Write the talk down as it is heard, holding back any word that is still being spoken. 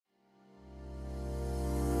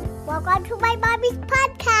Welcome to my mommy's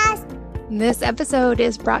podcast. This episode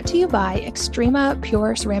is brought to you by Extrema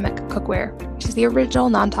Pure Ceramic Cookware, which is the original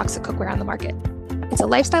non-toxic cookware on the market. It's a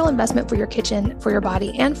lifestyle investment for your kitchen, for your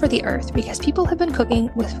body, and for the earth because people have been cooking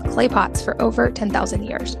with clay pots for over 10,000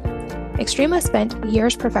 years. Extrema spent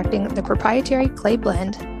years perfecting the proprietary clay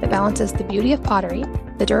blend that balances the beauty of pottery,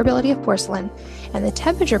 the durability of porcelain, and the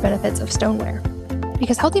temperature benefits of stoneware.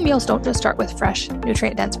 Because healthy meals don't just start with fresh,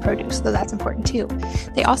 nutrient-dense produce, though that's important too.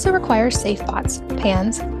 They also require safe pots,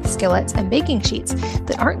 pans, skillets, and baking sheets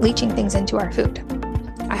that aren't leaching things into our food.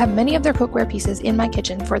 I have many of their cookware pieces in my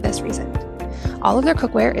kitchen for this reason. All of their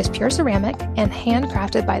cookware is pure ceramic and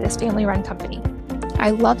handcrafted by this family-run company. I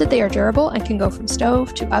love that they are durable and can go from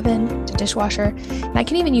stove to oven to dishwasher, and I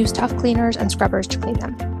can even use tough cleaners and scrubbers to clean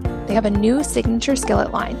them. They have a new signature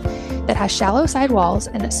skillet line that has shallow side walls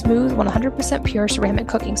and a smooth 100% pure ceramic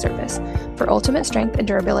cooking surface for ultimate strength and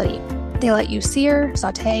durability. They let you sear,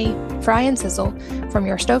 saute, fry, and sizzle from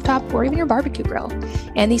your stovetop or even your barbecue grill.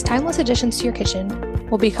 And these timeless additions to your kitchen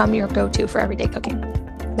will become your go-to for everyday cooking.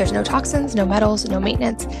 There's no toxins, no metals, no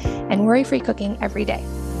maintenance, and worry-free cooking every day.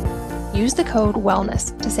 Use the code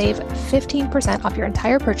WELLNESS to save 15% off your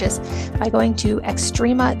entire purchase by going to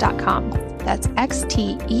extrema.com. That's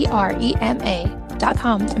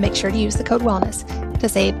Xterema.com, and make sure to use the code WELLNESS to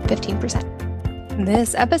save 15%.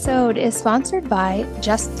 This episode is sponsored by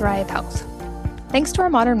Just Thrive Health. Thanks to our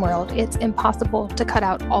modern world, it's impossible to cut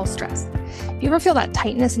out all stress. If you ever feel that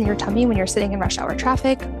tightness in your tummy when you're sitting in rush hour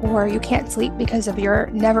traffic, or you can't sleep because of your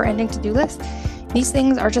never-ending to-do list, these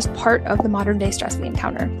things are just part of the modern day stress we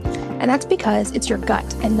encounter. And that's because it's your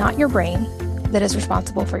gut and not your brain that is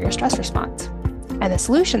responsible for your stress response. And the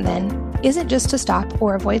solution then isn't just to stop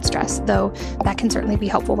or avoid stress, though that can certainly be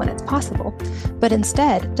helpful when it's possible, but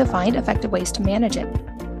instead to find effective ways to manage it.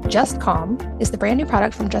 Just Calm is the brand new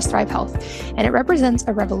product from Just Thrive Health, and it represents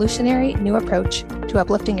a revolutionary new approach to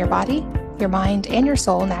uplifting your body, your mind, and your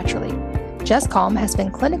soul naturally. Just Calm has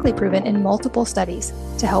been clinically proven in multiple studies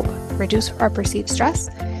to help reduce our perceived stress,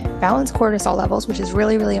 balance cortisol levels, which is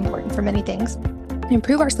really, really important for many things,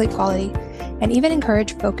 improve our sleep quality, and even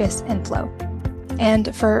encourage focus and flow.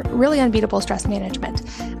 And for really unbeatable stress management,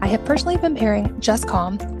 I have personally been pairing Just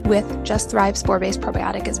Calm with Just Thrive Spore-Based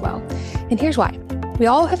Probiotic as well. And here's why. We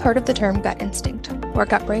all have heard of the term gut instinct or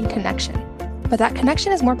gut-brain connection, but that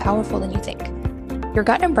connection is more powerful than you think. Your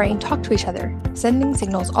gut and brain talk to each other, sending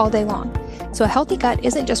signals all day long. So a healthy gut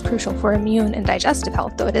isn't just crucial for immune and digestive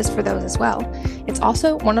health, though it is for those as well. It's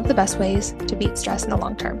also one of the best ways to beat stress in the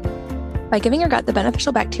long term. By giving your gut the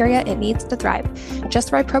beneficial bacteria it needs to thrive, Just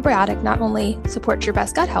Thrive Probiotic not only supports your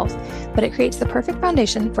best gut health, but it creates the perfect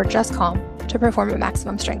foundation for Just Calm to perform at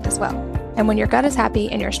maximum strength as well. And when your gut is happy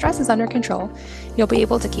and your stress is under control, you'll be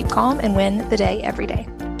able to keep calm and win the day every day.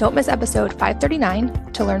 Don't miss episode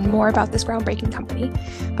 539 to learn more about this groundbreaking company.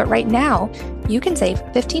 But right now, you can save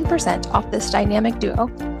 15% off this dynamic duo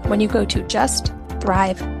when you go to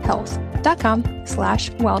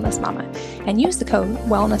justthrivehealth.com/wellnessmama and use the code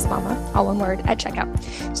wellnessmama, all one word, at checkout.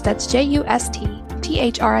 So that's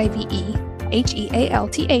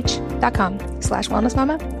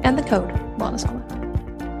JustThrivehealth.com/wellnessmama and the code wellnessmama.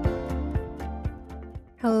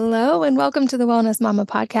 Hello, and welcome to the Wellness Mama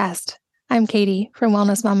podcast. I'm Katie from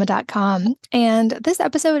wellnessmama.com, and this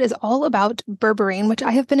episode is all about berberine, which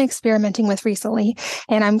I have been experimenting with recently,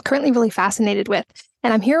 and I'm currently really fascinated with.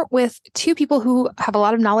 And I'm here with two people who have a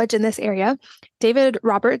lot of knowledge in this area. David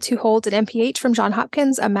Roberts, who holds an MPH from Johns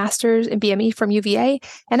Hopkins, a master's in BME from UVA,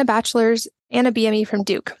 and a bachelor's and a BME from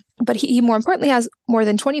Duke. But he more importantly has more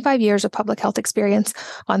than 25 years of public health experience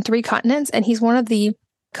on 3 continents, and he's one of the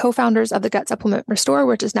co-founders of the gut supplement Restore,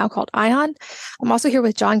 which is now called ION. I'm also here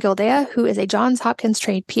with John Gildea, who is a Johns Hopkins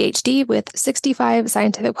trained PhD with 65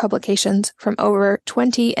 scientific publications from over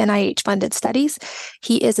 20 NIH-funded studies.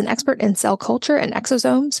 He is an expert in cell culture and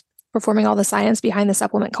exosomes, performing all the science behind the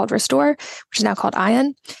supplement called Restore, which is now called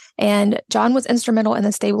ION. And John was instrumental in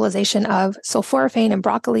the stabilization of sulforaphane and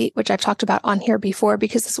broccoli, which I've talked about on here before,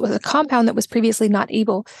 because this was a compound that was previously not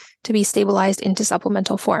able to be stabilized into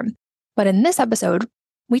supplemental form. But in this episode,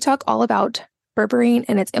 we talk all about berberine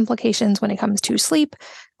and its implications when it comes to sleep,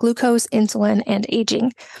 glucose, insulin, and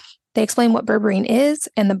aging. They explain what berberine is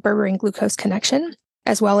and the berberine-glucose connection,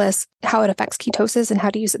 as well as how it affects ketosis and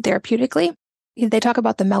how to use it therapeutically. They talk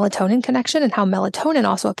about the melatonin connection and how melatonin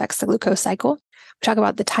also affects the glucose cycle. We talk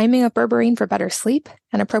about the timing of berberine for better sleep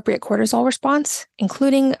and appropriate cortisol response,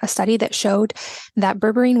 including a study that showed that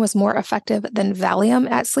berberine was more effective than Valium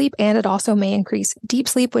at sleep, and it also may increase deep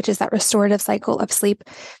sleep, which is that restorative cycle of sleep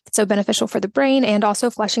that's so beneficial for the brain and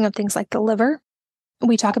also flushing of things like the liver.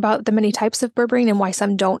 We talk about the many types of berberine and why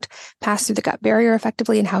some don't pass through the gut barrier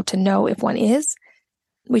effectively and how to know if one is.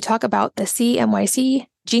 We talk about the CMYC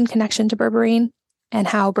gene connection to berberine and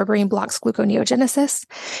how berberine blocks gluconeogenesis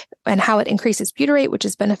and how it increases butyrate, which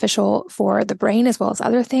is beneficial for the brain as well as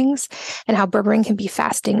other things, and how berberine can be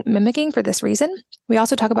fasting mimicking for this reason. We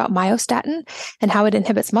also talk about myostatin and how it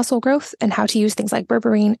inhibits muscle growth and how to use things like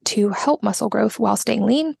berberine to help muscle growth while staying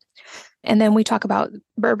lean. And then we talk about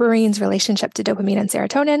berberine's relationship to dopamine and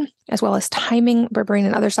serotonin, as well as timing berberine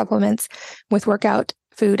and other supplements with workout,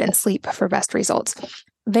 food, and sleep for best results.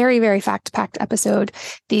 Very, very fact-packed episode.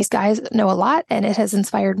 These guys know a lot, and it has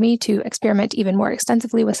inspired me to experiment even more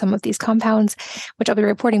extensively with some of these compounds, which I'll be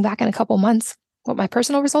reporting back in a couple months what my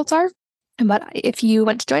personal results are. But if you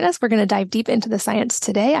want to join us, we're going to dive deep into the science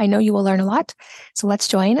today. I know you will learn a lot. So let's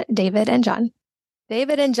join David and John.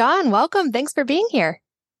 David and John, welcome. Thanks for being here.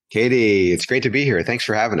 Katie, it's great to be here. Thanks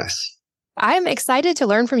for having us. I'm excited to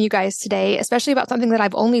learn from you guys today, especially about something that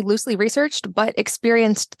I've only loosely researched, but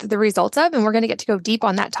experienced the results of. And we're going to get to go deep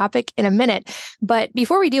on that topic in a minute. But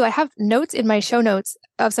before we do, I have notes in my show notes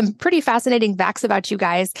of some pretty fascinating facts about you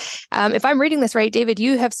guys. If I'm reading this right, David,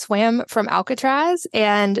 you have swam from Alcatraz,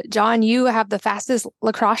 and John, you have the fastest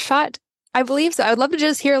lacrosse shot, I believe. So I would love to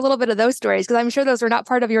just hear a little bit of those stories, because I'm sure those were not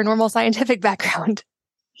part of your normal scientific background.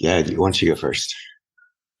 Yeah, why don't you go first?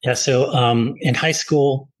 Yeah, so in high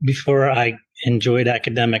school, before I enjoyed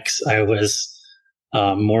academics, I was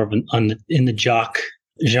more of in the jock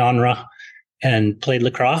genre and played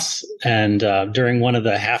lacrosse. And during one of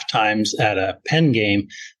the half times at a Penn game,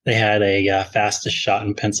 they had a fastest shot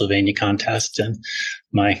in Pennsylvania contest, and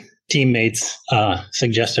my teammates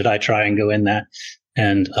suggested I try and go in that,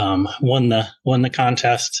 and won the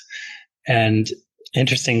contest. And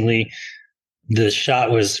interestingly, the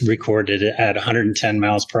shot was recorded at 110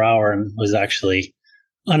 miles per hour and was actually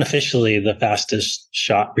unofficially the fastest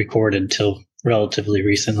shot recorded till relatively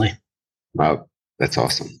recently. Wow, that's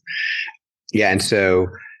awesome. Yeah, and so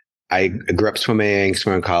I grew up swimming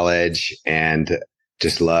in college, and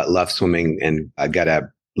just love swimming, and I got a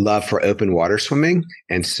love for open water swimming.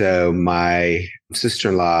 And so my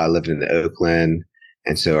sister-in-law lived in Oakland,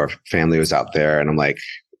 and so our family was out there, and I'm like,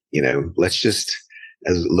 let's just...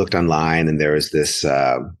 I looked online, and there was this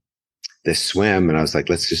swim, and I was like,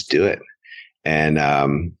 let's just do it. And,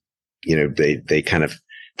 they kind of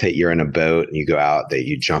you're in a boat and you go out,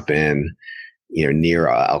 you jump in, near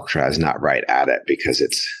Alcatraz, not right at it, because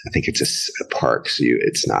I think it's a park. So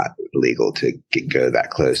it's not legal to go that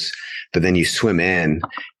close, but then you swim in.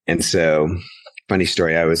 And so, funny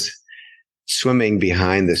story, I was swimming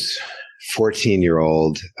behind this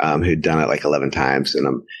 14-year-old, who'd done it like 11 times.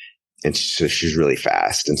 And so she's really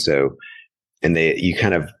fast. And so, you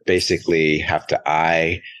kind of basically have to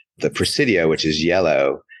eye the Presidio, which is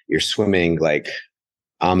yellow. You're swimming like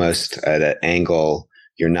almost at an angle.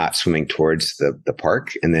 You're not swimming towards the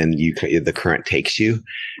park. And then the current takes you.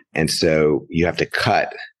 And so you have to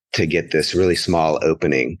cut to get this really small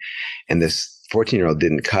opening. And this 14-year-old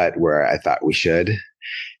didn't cut where I thought we should.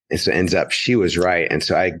 And so it ends up, she was right. And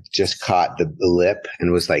so I just caught the lip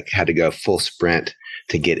and was like, had to go full sprint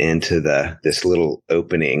to get into this little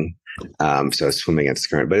opening. So I was swimming against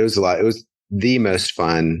the current, but it was it was the most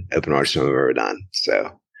fun open water swim I've ever done. So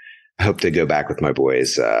I hope to go back with my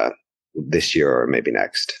boys this year or maybe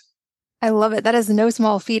next. I love it. That is no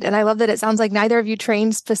small feat. And I love that it sounds like neither of you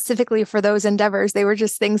trained specifically for those endeavors. They were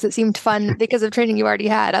just things that seemed fun because of training you already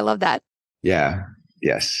had. I love that. Yeah.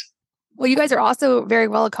 Yes. Well, you guys are also very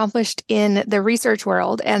well accomplished in the research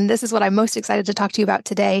world, and this is what I'm most excited to talk to you about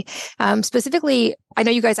today. Specifically, I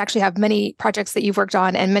know you guys actually have many projects that you've worked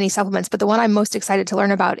on and many supplements, but the one I'm most excited to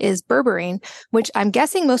learn about is berberine, which I'm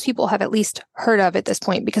guessing most people have at least heard of at this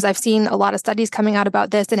point, because I've seen a lot of studies coming out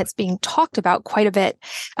about this, and it's being talked about quite a bit.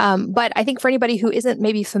 But I think for anybody who isn't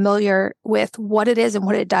maybe familiar with what it is and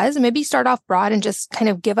what it does, maybe start off broad and just kind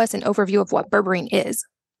of give us an overview of what berberine is.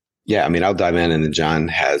 Yeah, I mean, I'll dive in, and then John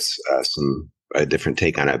has a different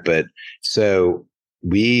take on it. But so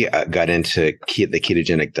we got into the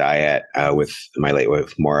ketogenic diet with my late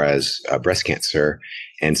wife Maura's breast cancer,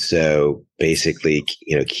 and so basically,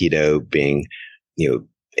 keto being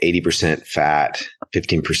 80% fat,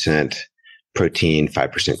 15% protein,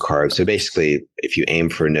 5% carbs. So basically, if you aim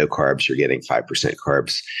for no carbs, you're getting 5%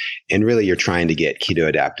 carbs. And really, you're trying to get keto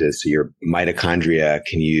adapted. So your mitochondria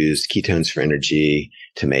can use ketones for energy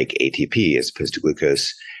to make ATP as opposed to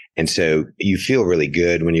glucose. And so you feel really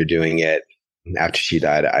good when you're doing it. After she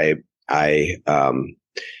died, I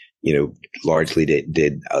largely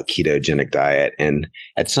did a ketogenic diet. And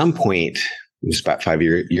at some point, it was about 5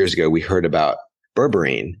 years ago, we heard about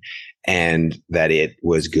berberine and that it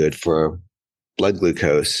was good for blood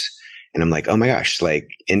glucose. And I'm like, oh my gosh, like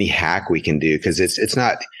any hack we can do. Cause it's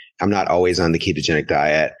not, I'm not always on the ketogenic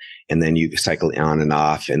diet. And then you cycle on and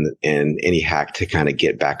off, and any hack to kind of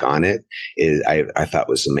get back on it is, I thought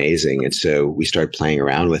was amazing. And so we started playing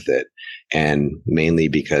around with it, and mainly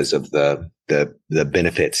because of the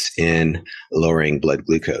benefits in lowering blood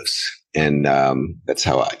glucose. And, that's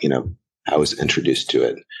how I was introduced to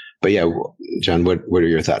it. But yeah, John, what are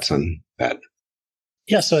your thoughts on that?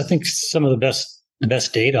 Yeah. So I think some of the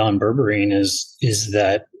best data on berberine is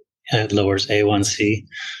that it lowers A1C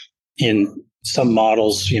in some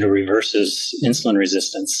models, reverses insulin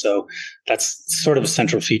resistance. So that's sort of a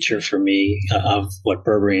central feature for me of what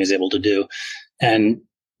berberine is able to do. And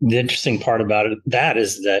the interesting part about that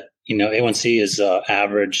is that, A1C is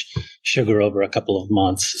average sugar over a couple of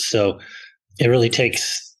months. So it really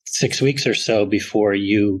takes 6 weeks or so before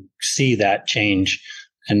you see that change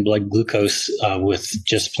in blood glucose with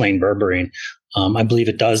just plain berberine. I believe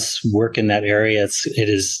it does work in that area.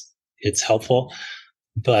 It's helpful,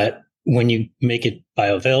 but when you make it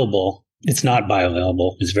bioavailable, it's not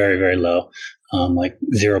bioavailable. It's very, very low, like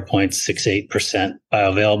 0.68%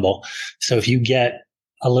 bioavailable. So if you get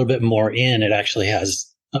a little bit more in, it actually has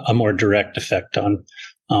a more direct effect on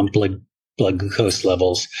blood glucose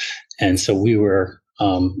levels. And so we were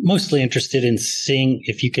mostly interested in seeing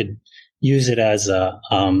if you could use it as a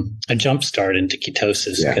jump start into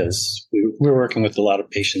ketosis, because we were working with a lot of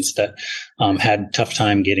patients that had a tough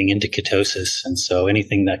time getting into ketosis. And so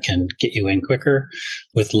anything that can get you in quicker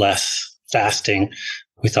with less fasting,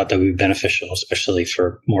 we thought that would be beneficial, especially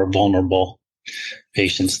for more vulnerable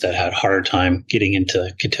patients that had a harder time getting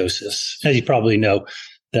into ketosis. As you probably know,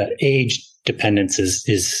 the age dependence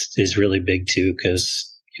is really big too, because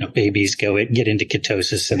babies get into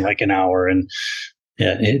ketosis in like an hour, and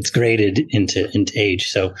it's graded into age.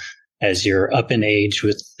 So as you're up in age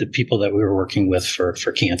with the people that we were working with for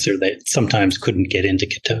cancer, they sometimes couldn't get into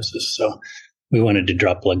ketosis. So we wanted to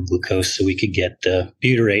drop blood glucose so we could get the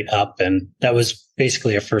butyrate up. And that was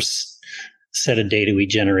basically our first set of data we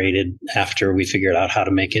generated after we figured out how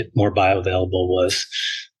to make it more bioavailable, was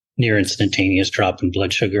near instantaneous drop in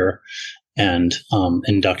blood sugar and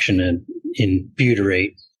induction in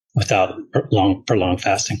butyrate without prolonged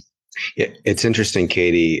fasting. Yeah, it's interesting,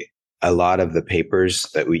 Katie. A lot of the papers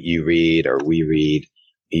that you read or we read,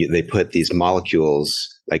 they put these molecules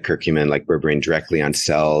like curcumin, like berberine, directly on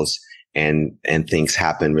cells, and things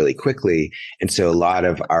happen really quickly. And so a lot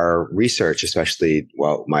of our research, especially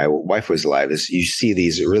while my wife was alive, is you see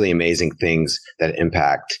these really amazing things that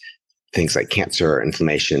impact things like cancer,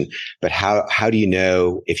 inflammation. But how do you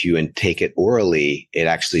know if you take it orally, it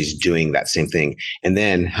actually is doing that same thing? And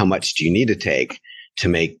then how much do you need to take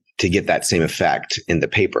to get that same effect in the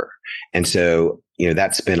paper? And so,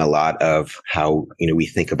 that's been a lot of how, we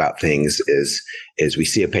think about things is we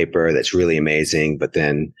see a paper that's really amazing, but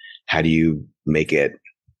then how do you make it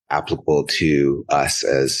applicable to us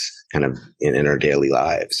as kind of in our daily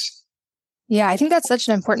lives? Yeah, I think that's such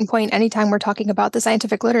an important point. Anytime we're talking about the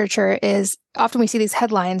scientific literature, is often we see these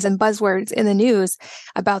headlines and buzzwords in the news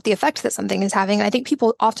about the effect that something is having. And I think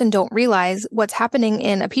people often don't realize what's happening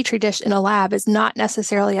in a petri dish in a lab is not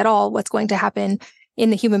necessarily at all what's going to happen in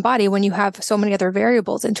the human body when you have so many other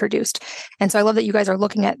variables introduced. And so I love that you guys are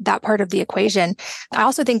looking at that part of the equation. I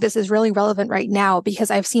also think this is really relevant right now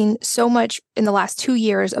because I've seen so much in the last 2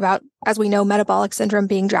 years about, as we know, metabolic syndrome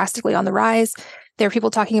being drastically on the rise. There are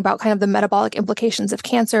people talking about kind of the metabolic implications of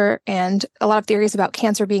cancer, and a lot of theories about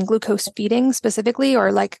cancer being glucose feeding specifically,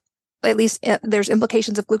 or like at least there's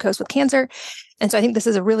implications of glucose with cancer. And so I think this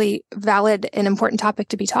is a really valid and important topic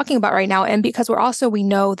to be talking about right now. And because we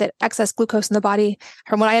know that excess glucose in the body,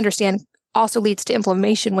 from what I understand, also leads to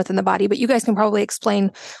inflammation within the body. But you guys can probably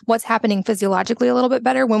explain what's happening physiologically a little bit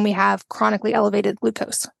better when we have chronically elevated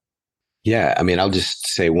glucose. Yeah. I mean, I'll just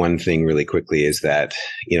say one thing really quickly is that,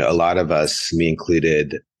 a lot of us, me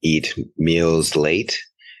included, eat meals late,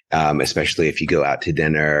 especially if you go out to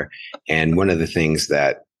dinner. And one of the things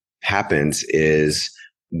that happens is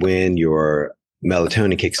when your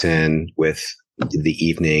melatonin kicks in with the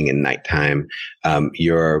evening and nighttime,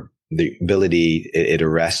 the ability, it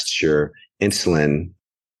arrests your insulin's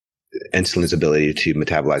ability to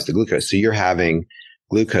metabolize the glucose. So you're having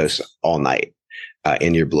glucose all night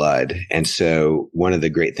in your blood. And so one of the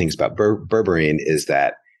great things about berberine is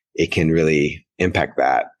that it can really impact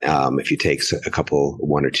that. If you take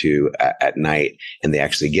one or two at night and they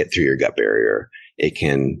actually get through your gut barrier, it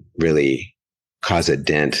can really cause a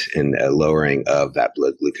dent in a lowering of that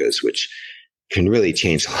blood glucose, which can really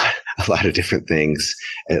change a lot of different things,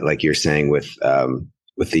 like you're saying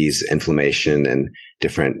with these inflammation and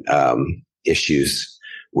different issues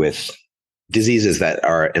with diseases that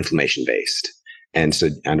are inflammation based. And so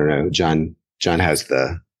I don't know, John has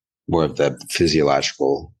the more of the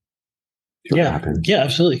physiological. Yeah,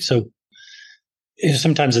 absolutely. So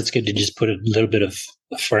sometimes it's good to just put a little bit of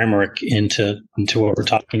a framework into what we're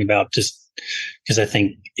talking about, just because I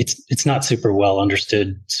think it's not super well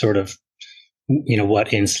understood, sort of, what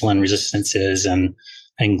insulin resistance is and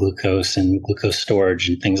glucose and glucose storage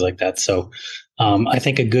and things like that. So I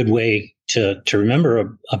think a good way to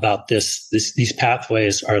remember about these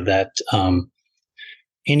pathways are that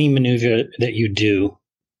any maneuver that you do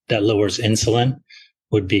that lowers insulin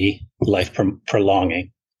would be life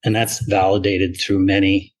prolonging. And that's validated through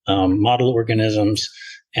many model organisms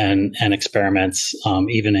and experiments,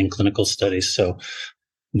 even in clinical studies. So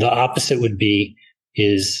the opposite would be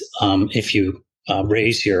if you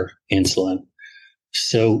raise your insulin.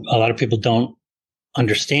 So a lot of people don't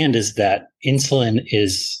understand is that insulin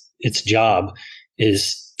its job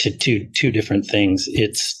is to do two different things.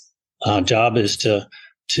 Its job is to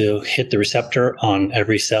hit the receptor on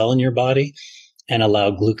every cell in your body and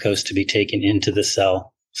allow glucose to be taken into the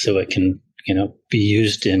cell so it can, be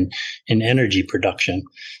used in energy production.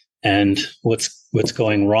 And what's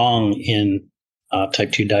going wrong in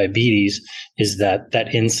type 2 diabetes is that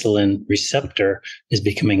insulin receptor is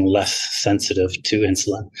becoming less sensitive to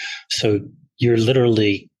insulin. So you're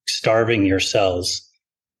literally starving your cells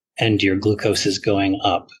and your glucose is going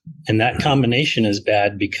up. And that combination is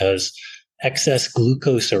bad because excess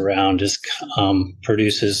glucose around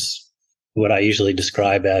produces what I usually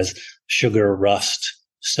describe as sugar rust.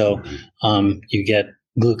 So you get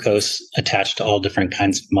glucose attached to all different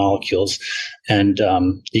kinds of molecules, and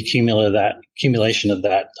the accumulation of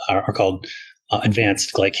that are called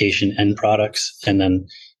advanced glycation end products, and then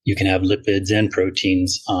you can have lipids and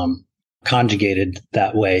proteins conjugated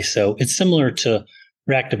that way. So it's similar to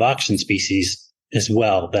reactive oxygen species as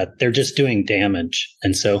well, that they're just doing damage.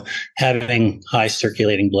 And so having high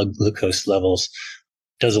circulating blood glucose levels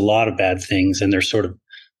does a lot of bad things, and they're sort of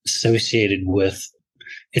associated with,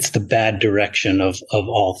 it's the bad direction of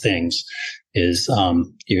all things, is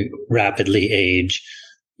you rapidly age,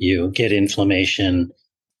 you get inflammation,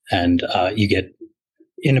 and you get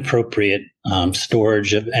inappropriate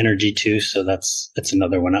storage of energy too. So that's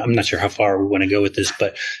another one. I'm not sure how far we want to go with this,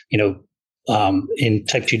 but in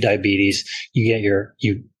type 2 diabetes, you get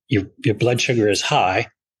your blood sugar is high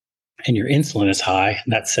and your insulin is high.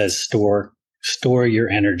 And that says store your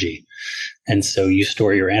energy. And so you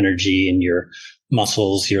store your energy in your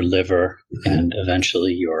muscles, your liver, and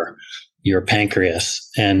eventually your pancreas.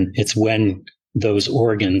 And it's when those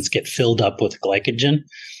organs get filled up with glycogen,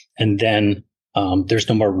 and then there's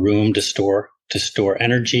no more room to store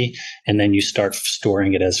energy, and then you start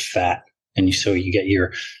storing it as fat, and so you get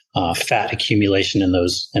your fat accumulation in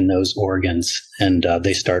those organs, and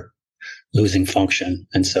they start losing function.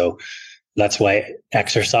 And so that's why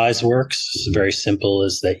exercise works. It's very simple,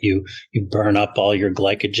 is that you burn up all your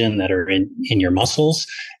glycogen that are in your muscles,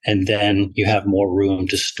 and then you have more room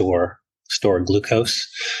to store glucose.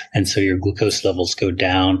 And so your glucose levels go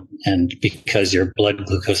down. And because your blood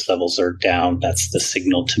glucose levels are down, that's the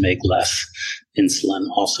signal to make less insulin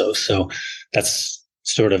also. So that's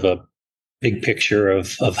sort of a big picture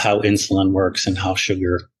of how insulin works and how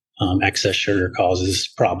excess sugar causes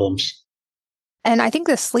problems. And I think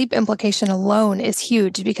the sleep implication alone is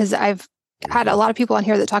huge, because I've had a lot of people on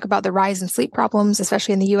here that talk about the rise in sleep problems,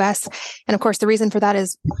 especially in the US. And of course, the reason for that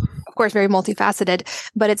is, of course, very multifaceted,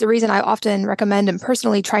 but it's a reason I often recommend and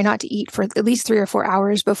personally try not to eat for at least 3 or 4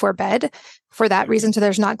 hours before bed, for that reason. So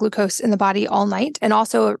there's not glucose in the body all night. And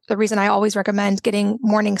also the reason I always recommend getting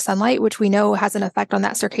morning sunlight, which we know has an effect on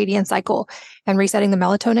that circadian cycle and resetting the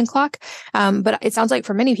melatonin clock. But it sounds like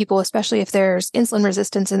for many people, especially if there's insulin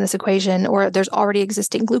resistance in this equation, or there's already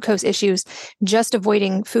existing glucose issues, just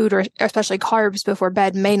avoiding food, or especially carbs before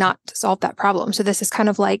bed, may not solve that problem. So this is kind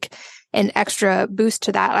of like an extra boost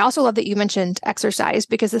to that. I also love that you mentioned exercise,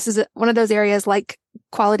 because this is one of those areas like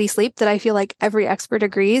quality sleep that I feel like every expert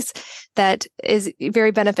agrees that is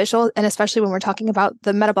very beneficial. And especially when we're talking about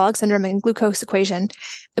the metabolic syndrome and glucose equation.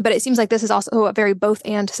 But it seems like this is also a very both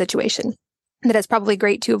and situation, that it's probably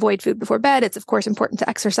great to avoid food before bed. It's of course important to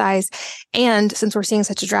exercise. And since we're seeing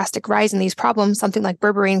such a drastic rise in these problems, something like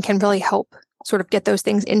berberine can really help sort of get those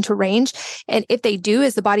things into range. And if they do,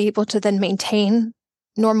 is the body able to then maintain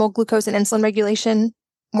normal glucose and insulin regulation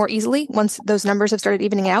more easily once those numbers have started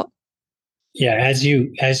evening out? Yeah, as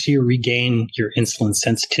you regain your insulin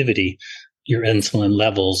sensitivity, your insulin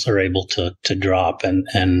levels are able to drop.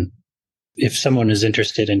 And if someone is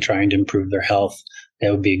interested in trying to improve their health,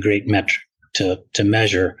 that would be a great metric to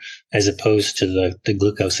measure, as opposed to the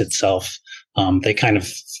glucose itself. They kind of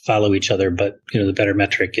follow each other, but the better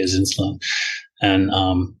metric is insulin. And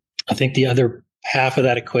I think the other half of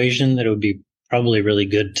that equation that it would be probably really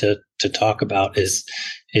good to talk about is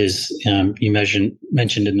you mentioned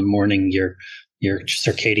in the morning your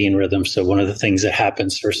circadian rhythm. So one of the things that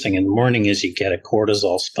happens first thing in the morning is you get a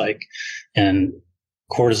cortisol spike, and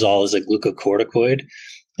cortisol is a glucocorticoid,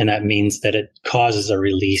 and that means that it causes a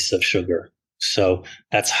release of sugar. So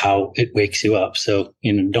that's how it wakes you up. So,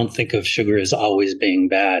 don't think of sugar as always being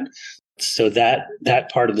bad. So that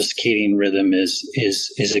part of the circadian rhythm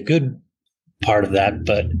is a good part of that.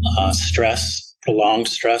 But stress, prolonged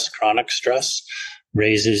stress, chronic stress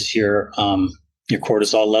raises your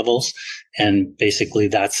cortisol levels. And basically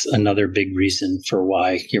that's another big reason for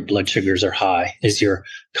why your blood sugars are high, is you're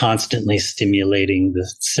constantly stimulating the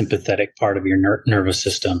sympathetic part of your nervous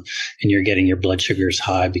system, and you're getting your blood sugars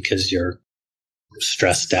high because you're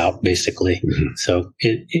stressed out, basically. Mm-hmm. So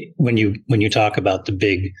when you talk about the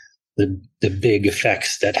big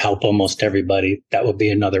effects that help almost everybody, that would be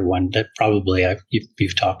another one that probably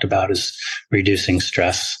you've talked about, is reducing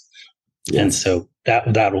stress. Yeah. And so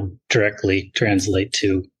that'll directly translate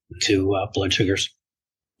to blood sugars.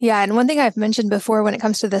 Yeah. And one thing I've mentioned before when it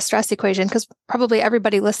comes to the stress equation, because probably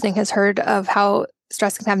everybody listening has heard of how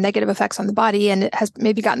stress can have negative effects on the body, and it has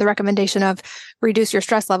maybe gotten the recommendation of reduce your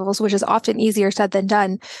stress levels, which is often easier said than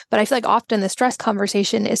done. But I feel like often the stress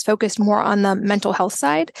conversation is focused more on the mental health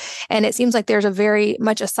side. And it seems like there's a very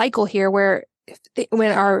much a cycle here where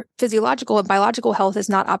when our physiological and biological health is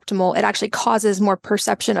not optimal, it actually causes more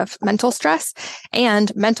perception of mental stress.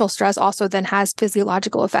 And mental stress also then has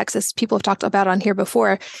physiological effects, as people have talked about on here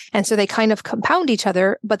before. And so they kind of compound each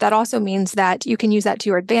other. But that also means that you can use that to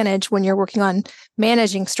your advantage when you're working on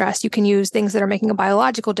managing stress. You can use things that are making a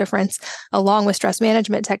biological difference along with stress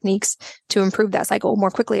management techniques to improve that cycle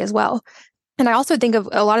more quickly as well. And I also think of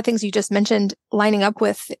a lot of things you just mentioned lining up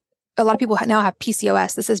with a lot of people now have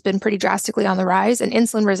PCOS. This has been pretty drastically on the rise, and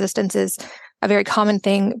insulin resistance is a very common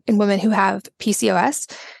thing in women who have PCOS.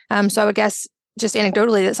 So I would guess just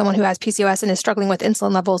anecdotally that someone who has PCOS and is struggling with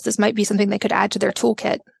insulin levels, this might be something they could add to their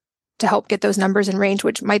toolkit to help get those numbers in range,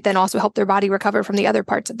 which might then also help their body recover from the other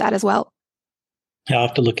parts of that as well. I'll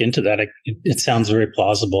have to look into that. It sounds very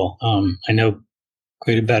plausible. I know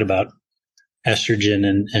quite a bit about estrogen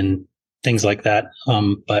and things like that,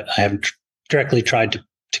 but I haven't directly tried to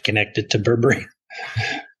connect it to berberine.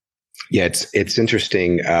 Yeah, it's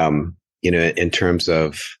interesting, in terms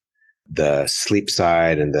of the sleep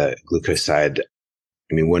side and the glucose side.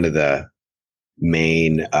 I mean, one of the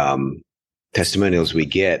main testimonials we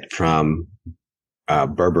get from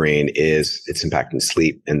berberine is its impact in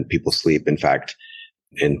sleep and people's sleep. In fact,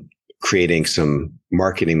 in creating some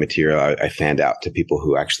marketing material, I fanned out to people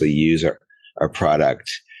who actually use our product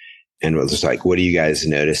and was just like, what are you guys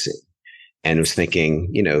noticing? And was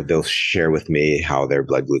thinking, they'll share with me how their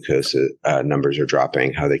blood glucose numbers are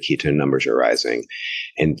dropping, how their ketone numbers are rising.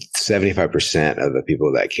 And 75% of the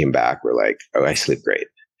people that came back were like, oh, I sleep great.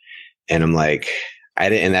 And I'm like,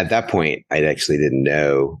 and at that point, I actually didn't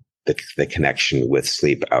know the connection with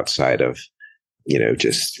sleep outside of,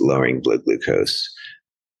 just lowering blood glucose.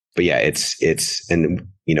 But yeah, and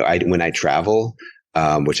when I travel,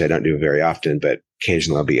 which I don't do very often, but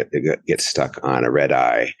occasionally I'll get stuck on a red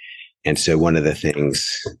eye. And so one of the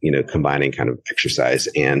things, combining kind of exercise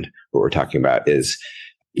and what we're talking about is,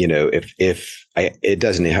 it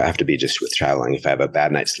doesn't have to be just with traveling. If I have a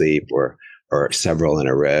bad night's sleep or several in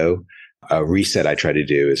a row, a reset I try to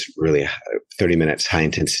do is really 30 minutes high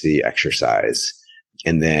intensity exercise.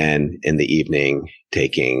 And then in the evening,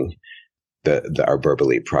 taking our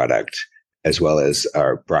Berberine product as well as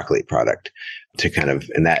our broccoli product to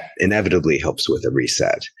and that inevitably helps with a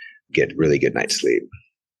reset, get really good night's sleep.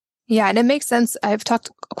 Yeah, and it makes sense. I've talked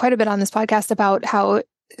quite a bit on this podcast about how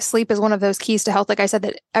sleep is one of those keys to health, like I said,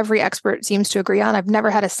 that every expert seems to agree on. I've never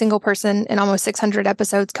had a single person in almost 600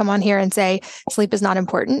 episodes come on here and say sleep is not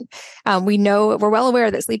important. We're well aware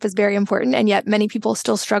that sleep is very important, and yet many people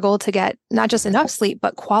still struggle to get not just enough sleep,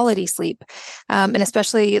 but quality sleep. And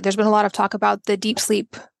especially there's been a lot of talk about the deep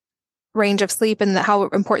sleep range of sleep and how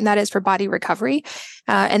important that is for body recovery.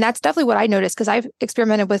 And that's definitely what I noticed, because I've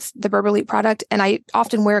experimented with the Berberine product, and I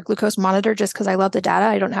often wear a glucose monitor just because I love the data.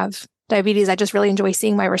 I don't have diabetes. I just really enjoy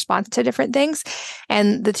seeing my response to different things.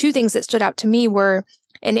 And the two things that stood out to me were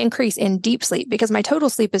an increase in deep sleep, because my total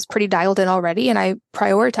sleep is pretty dialed in already and I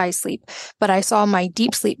prioritize sleep, but I saw my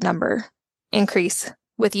deep sleep number increase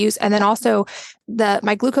with use. And then also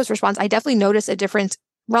my glucose response, I definitely noticed a difference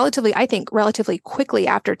relatively, I think, relatively quickly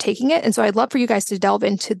after taking it. And so I'd love for you guys to delve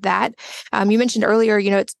into that. You mentioned earlier,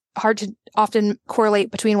 it's hard to often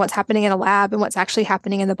correlate between what's happening in a lab and what's actually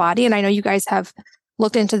happening in the body. And I know you guys have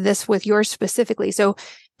looked into this with yours specifically. So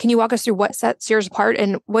can you walk us through what sets yours apart?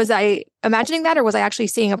 And was I imagining that, or was I actually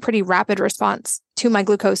seeing a pretty rapid response to my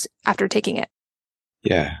glucose after taking it?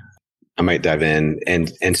 Yeah, I might dive in.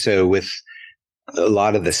 And so with a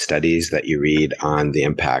lot of the studies that you read on the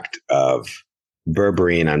impact of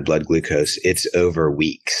berberine on blood glucose, it's over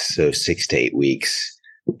weeks, so 6 to 8 weeks.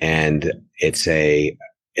 And it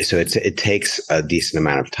takes a decent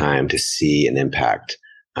amount of time to see an impact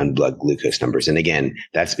on blood glucose numbers. And again,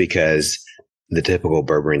 that's because the typical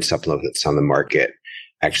berberine supplements on the market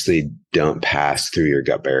actually don't pass through your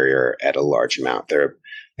gut barrier at a large amount. They're,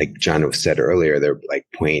 like John said earlier, they're like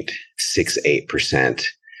 0.68%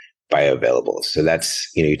 bioavailable. So that's,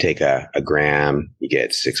 you take a gram, you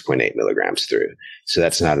get 6.8 milligrams through. So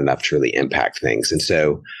that's not enough to really impact things. And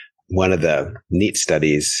so one of the neat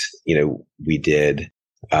studies, we did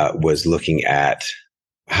was looking at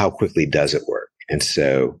how quickly does it work. And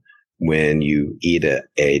so when you eat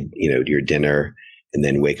your dinner and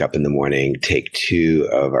then wake up in the morning, take 2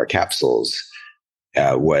 of our capsules,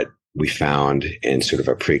 what we found in sort of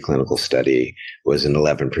a preclinical study was an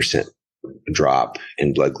 11% drop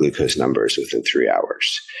in blood glucose numbers within 3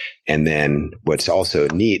 hours. And then what's also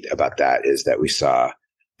neat about that is that we saw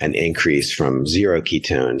an increase from 0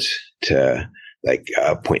 ketones to like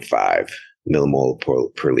 0.5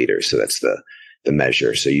 millimole per liter. So that's the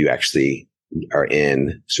measure. So you actually are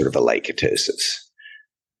in sort of a light ketosis.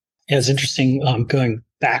 Yeah, it's interesting. Going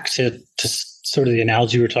back to sort of the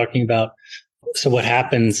analogy we were talking about. So what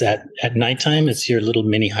happens at nighttime, it's your little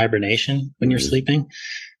mini hibernation when you're sleeping.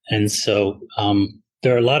 And so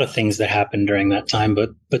there are a lot of things that happen during that time, but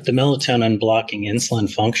the melatonin blocking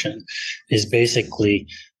insulin function is basically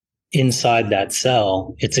inside that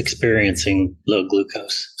cell, it's experiencing low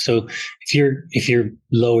glucose. So if you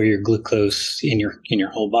lower your glucose in your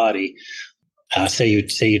whole body, say you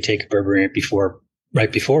take a berberine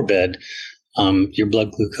right before bed, your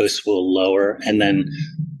blood glucose will lower, and then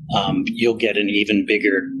you'll get an even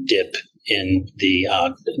bigger dip in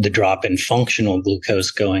the drop in functional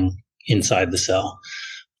glucose going inside the cell.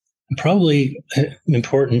 Probably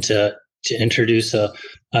important to introduce a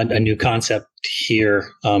new concept here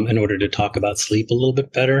in order to talk about sleep a little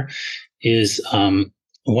bit better is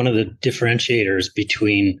one of the differentiators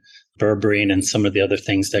between berberine and some of the other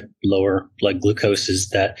things that lower blood glucose is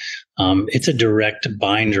that it's a direct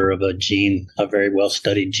binder of a gene, a very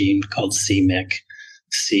well-studied gene called c-MYC,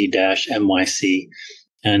 C-MYC.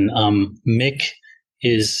 And MYC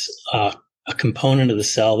is a component of the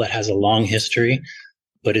cell that has a long history,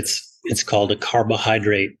 but it's called a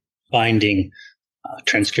carbohydrate binding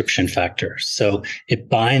transcription factor. So it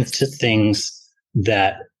binds to things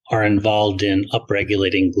that are involved in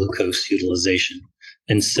upregulating glucose utilization.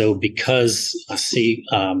 And so because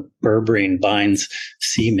berberine binds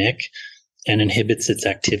c-MYC and inhibits its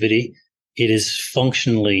activity, it is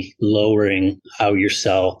functionally lowering how your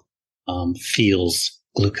cell feels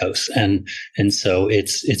glucose. And so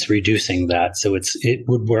it's reducing that. So it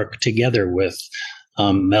would work together with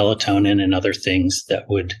melatonin and other things that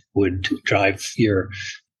would drive your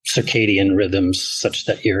circadian rhythms such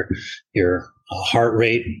that your heart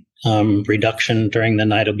rate reduction during the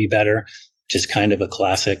night will be better, which is kind of a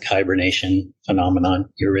classic hibernation phenomenon.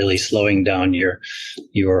 You're really slowing down your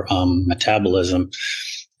metabolism.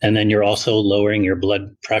 And then you're also lowering your blood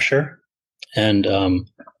pressure. And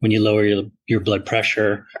when you lower your blood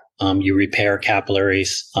pressure, you repair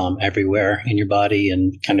capillaries everywhere in your body,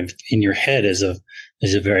 and kind of in your head is a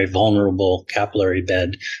very vulnerable capillary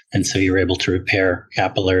bed. And so you're able to repair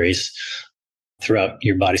capillaries throughout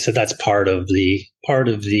your body. So that's part of the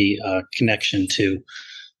connection to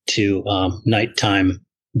nighttime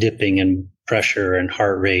dipping in pressure and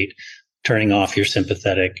heart rate, turning off your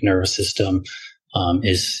sympathetic nervous system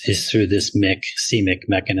is through this c-MYC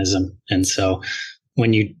mechanism. And so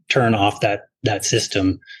when you turn off that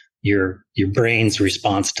system, your brain's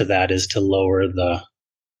response to that is to lower the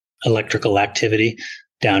electrical activity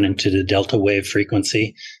down into the delta wave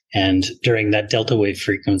frequency. And during that delta wave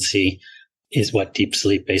frequency is what deep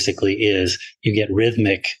sleep basically is. You get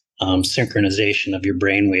rhythmic synchronization of your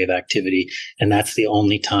brainwave activity. And that's the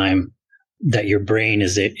only time that your brain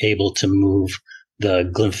is able to move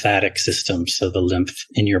the lymphatic system, so the lymph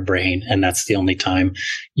in your brain. And that's the only time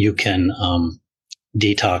you can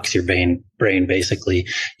detox your brain. Basically,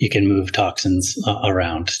 you can move toxins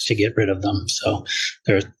around to get rid of them. So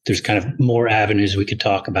there's kind of more avenues we could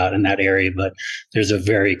talk about in that area, but there's a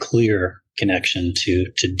very clear connection to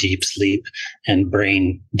deep sleep and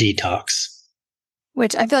brain detox.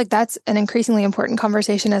 Which I feel like that's an increasingly important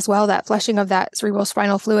conversation as well, that flushing of that cerebral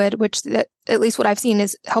spinal fluid, which at least what I've seen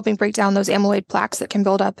is helping break down those amyloid plaques that can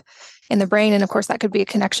build up in the brain. And of course, that could be a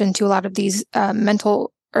connection to a lot of these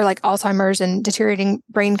mental or like Alzheimer's and deteriorating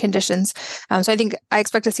brain conditions. So I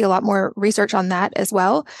expect to see a lot more research on that as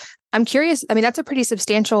well. I'm curious, I mean, that's a pretty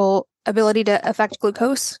substantial ability to affect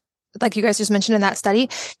glucose, like you guys just mentioned in that study.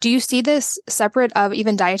 Do you see this separate of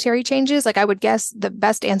even dietary changes? Like I would guess the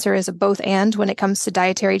best answer is a both and when it comes to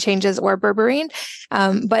dietary changes or berberine.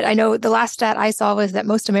 But I know the last stat I saw was that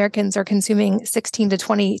most Americans are consuming 16 to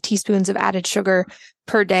 20 teaspoons of added sugar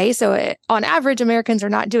per day. So on average, Americans are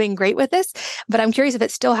not doing great with this, but I'm curious if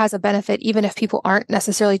it still has a benefit, even if people aren't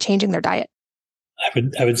necessarily changing their diet. I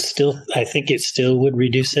think it still would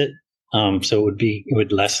reduce it. So it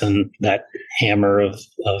would lessen that hammer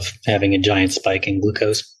of having a giant spike in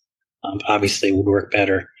glucose. Obviously, it would work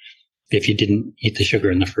better if you didn't eat the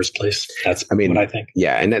sugar in the first place. What I think.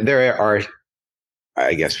 Yeah. And there are,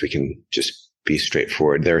 I guess we can just be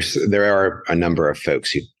straightforward. There are a number of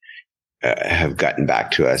folks who have gotten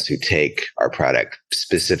back to us who take our product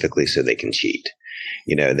specifically so they can cheat.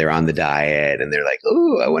 They're on the diet and they're like,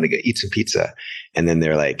 oh, I want to go eat some pizza. And then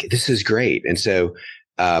they're like, this is great. And so,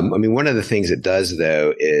 one of the things it does,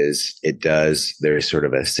 though, is there's sort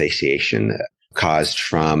of a satiation caused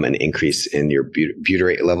from an increase in your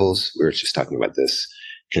butyrate levels. We were just talking about this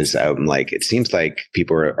because it seems like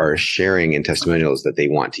people are sharing in testimonials that they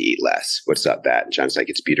want to eat less. What's up that? And John's like,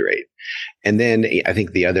 it's butyrate. And then I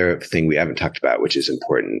think the other thing we haven't talked about, which is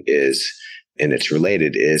important, and it's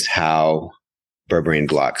related, is how berberine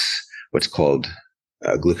blocks what's called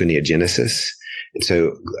gluconeogenesis. And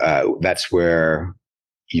so that's where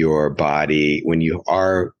your body, when you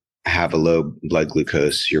have a low blood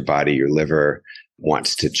glucose, your liver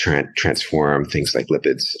wants to transform things like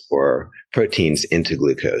lipids or proteins into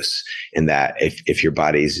glucose. And that if your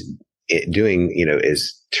body's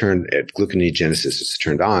gluconeogenesis is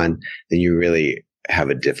turned on, then you really have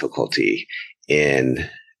a difficulty in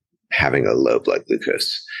having a low blood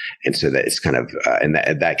glucose. And so that it's kind of, and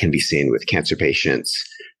that can be seen with cancer patients.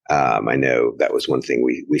 I know that was one thing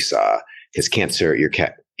we saw, because cancer,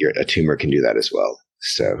 a tumor can do that as well.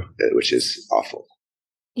 So, which is awful.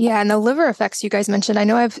 Yeah. And the liver effects you guys mentioned, I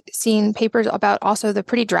know I've seen papers about also the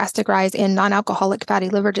pretty drastic rise in non-alcoholic fatty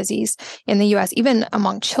liver disease in the US, even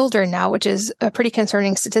among children now, which is a pretty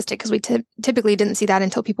concerning statistic because we typically didn't see that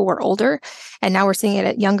until people were older. And now we're seeing it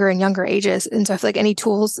at younger and younger ages. And so I feel like any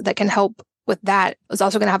tools that can help with that is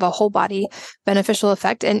also going to have a whole body beneficial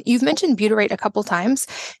effect. And you've mentioned butyrate a couple times.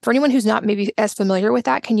 For anyone who's not maybe as familiar with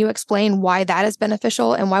that, can you explain why that is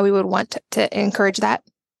beneficial and why we would want to encourage that?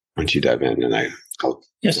 Why don't you dive in and I'll...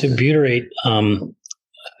 Yes, so butyrate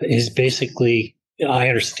is basically, I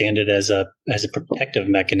understand it as a protective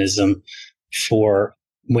mechanism for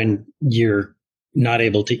when you're not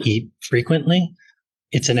able to eat frequently.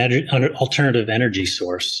 It's an alternative energy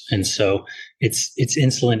source. And so it's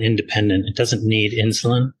insulin independent. It doesn't need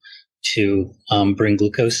insulin to bring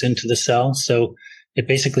glucose into the cell. So it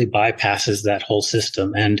basically bypasses that whole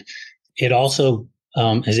system. And it also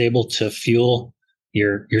is able to fuel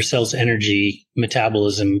your cell's energy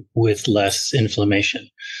metabolism with less inflammation.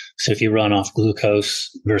 So if you run off glucose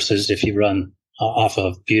versus if you run off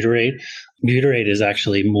of butyrate is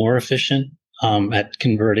actually more efficient at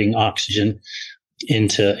converting oxygen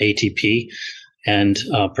into ATP and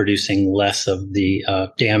producing less of the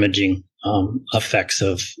damaging effects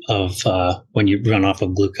of when you run off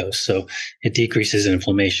of glucose. So it decreases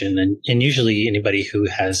inflammation. And usually anybody who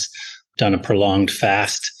has done a prolonged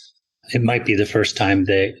fast, it might be the first time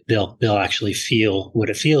they'll actually feel what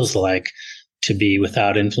it feels like to be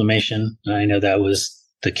without inflammation. I know that was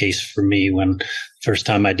the case for me when first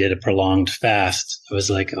time I did a prolonged fast. I was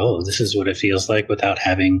like, oh, this is what it feels like without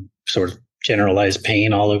having sort of generalized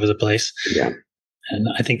pain all over the place. Yeah. And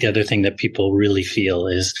I think the other thing that people really feel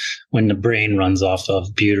is when the brain runs off of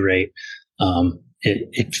butyrate,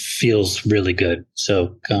 it feels really good.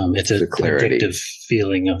 So it's a addictive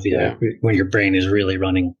feeling of when your brain is really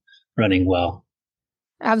running well.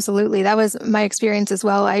 Absolutely. That was my experience as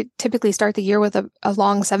well. I typically start the year with a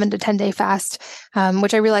long 7 to 10 day fast,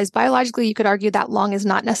 which I realized biologically you could argue that long is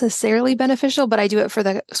not necessarily beneficial, but I do it for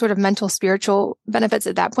the sort of mental, spiritual benefits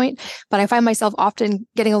at that point. But I find myself often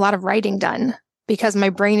getting a lot of writing done because my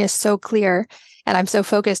brain is so clear and I'm so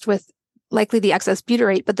focused with likely the excess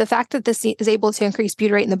butyrate. But the fact that this is able to increase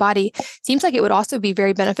butyrate in the body seems like it would also be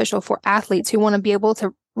very beneficial for athletes who want to be able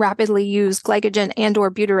to rapidly use glycogen and or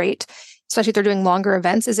butyrate, especially if they're doing longer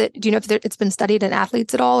events. Do you know if it's been studied in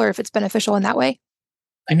athletes at all or if it's beneficial in that way?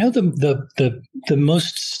 I know the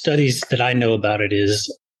most studies that I know about it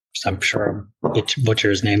is, I'm sure I'm butcher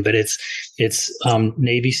his name, but it's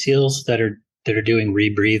Navy SEALs that are doing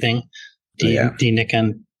rebreathing.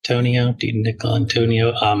 Nicol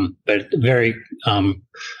Antonio, but very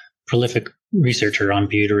prolific researcher on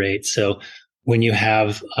butyrate. So when you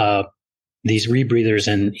have these rebreathers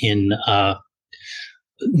in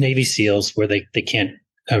Navy SEALs where they can't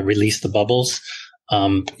release the bubbles,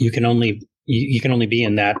 you can only be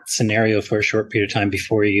in that scenario for a short period of time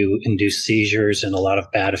before you induce seizures and a lot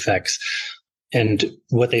of bad effects. And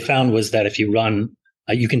what they found was that if you run,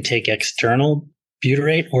 you can take external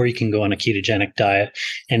butyrate or you can go on a ketogenic diet,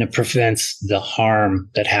 and it prevents the harm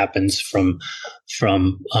that happens from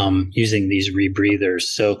using these rebreathers.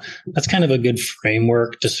 So that's kind of a good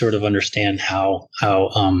framework to sort of understand how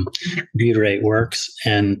butyrate works.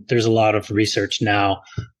 And there's a lot of research now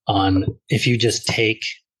on if you just take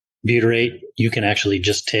butyrate, you can actually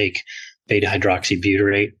just take beta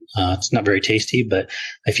hydroxybutyrate. It's not very tasty, but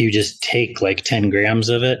if you just take like 10 grams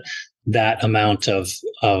of it, that amount of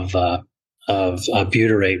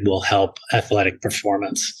butyrate will help athletic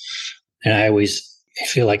performance. And I always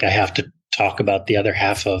feel like I have to talk about the other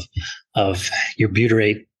half of your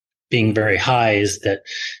butyrate being very high is that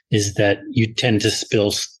you tend to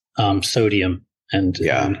spill sodium and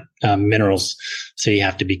minerals. So you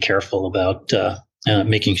have to be careful about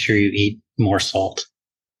making sure you eat more salt.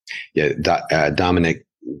 Yeah, Dominic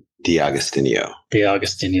D'Agostino.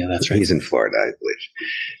 D'Agostino, that's right. He's in Florida, I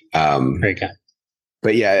believe. Very good.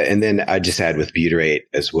 But yeah, and then I just add with butyrate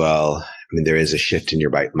as well. I mean, there is a shift in your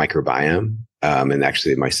microbiome. And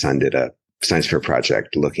actually my son did a science fair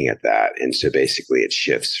project looking at that. And so basically it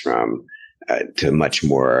shifts from to a much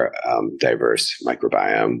more diverse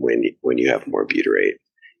microbiome when you have more butyrate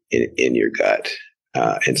in your gut.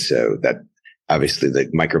 And so that obviously the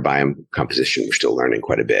microbiome composition, we're still learning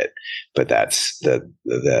quite a bit, but that's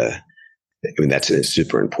that's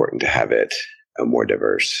super important to have it more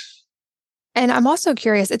diverse. And I'm also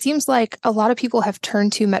curious, it seems like a lot of people have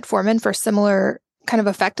turned to metformin for similar kind of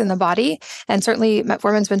effect in the body. And certainly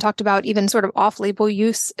metformin's been talked about even sort of off-label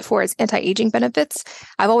use for its anti-aging benefits.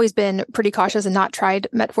 I've always been pretty cautious and not tried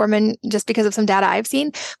metformin just because of some data I've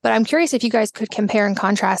seen. But I'm curious if you guys could compare and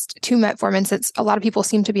contrast to metformin, since a lot of people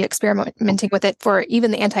seem to be experimenting with it for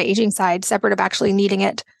even the anti-aging side, separate of actually needing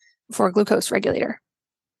it for a glucose regulator.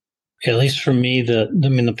 At least for me,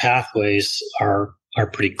 the pathways are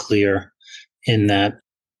pretty clear in that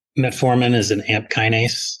metformin is an AMP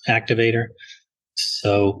kinase activator.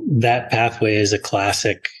 So that pathway is a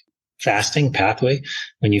classic fasting pathway.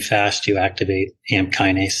 When you fast, you activate AMP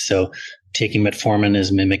kinase. So taking metformin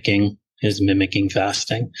is mimicking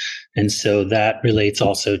fasting. And so that relates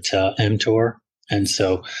also to mTOR. And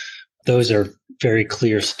so those are very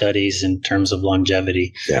clear studies in terms of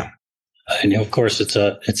longevity. Yeah. And of course it's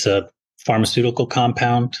a pharmaceutical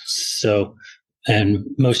compound. So, and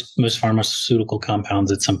most pharmaceutical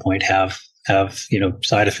compounds at some point have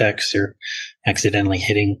side effects or accidentally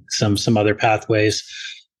hitting some other pathways.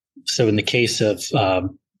 So in the case of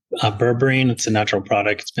berberine, it's a natural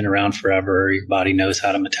product. It's been around forever. Your body knows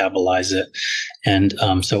how to metabolize it, and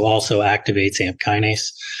so also activates AMP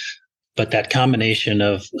kinase. But that combination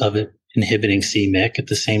of it inhibiting c-Myc at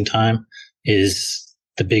the same time is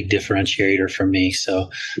the big differentiator for me. So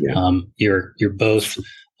you're both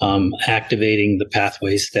activating the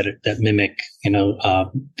pathways that mimic,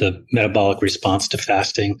 the metabolic response to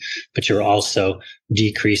fasting, but you're also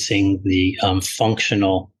decreasing the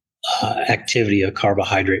functional activity of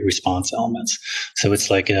carbohydrate response elements. So it's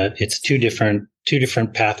like it's two different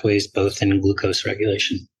pathways, both in glucose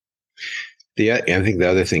regulation. I think the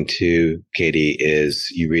other thing too, Katie, is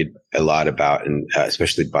you read a lot about, and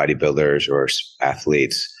especially bodybuilders or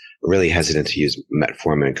athletes, really hesitant to use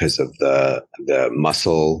metformin because of the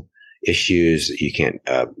muscle issues. You can't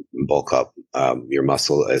bulk up your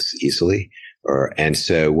muscle as easily. And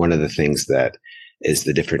so one of the things that is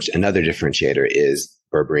another differentiator is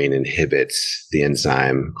berberine inhibits the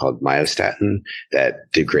enzyme called myostatin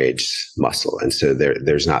that degrades muscle. And so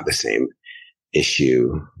there's not the same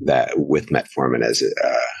issue that with metformin as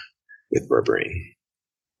with berberine.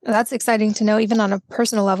 That's exciting to know. Even on a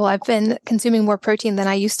personal level, I've been consuming more protein than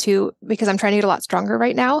I used to because I'm trying to get a lot stronger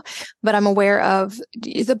right now, but I'm aware of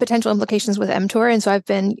the potential implications with mTOR. And so I've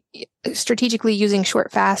been strategically using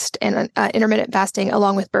short fast and intermittent fasting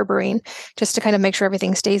along with berberine just to kind of make sure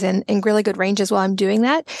everything stays in really good ranges while I'm doing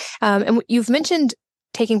that. And you've mentioned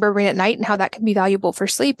taking berberine at night and how that can be valuable for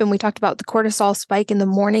sleep. And we talked about the cortisol spike in the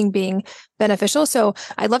morning being beneficial. So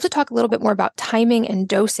I'd love to talk a little bit more about timing and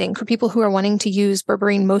dosing for people who are wanting to use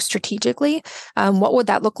berberine most strategically. What would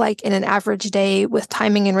that look like in an average day with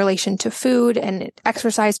timing in relation to food and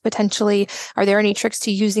exercise potentially? Are there any tricks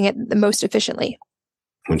to using it the most efficiently?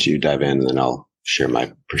 Why don't you dive in and then I'll share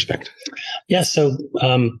my perspective. Yeah. So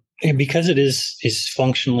because it is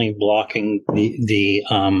functionally blocking the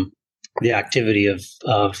activity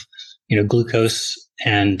of glucose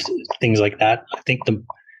and things like that. I think the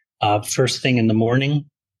first thing in the morning,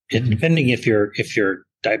 depending if you're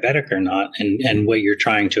diabetic or not, and what you're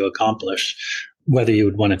trying to accomplish, whether you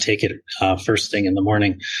would want to take it first thing in the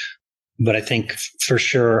morning. But I think for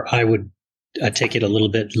sure I would take it a little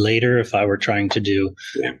bit later if I were trying to do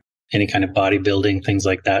any kind of bodybuilding, things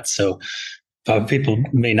like that. So people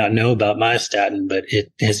may not know about myostatin, but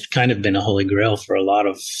it has kind of been a holy grail for a lot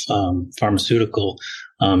of pharmaceutical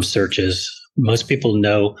searches. Most people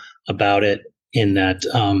know about it in that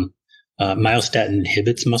myostatin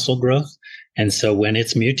inhibits muscle growth. And so when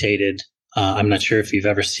it's mutated, I'm not sure if you've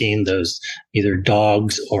ever seen those either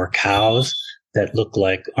dogs or cows that look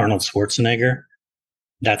like Arnold Schwarzenegger.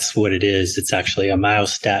 That's what it is. It's actually a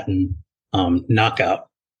myostatin knockout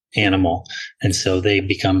animal. And so they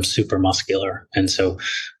become super muscular. And so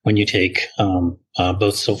when you take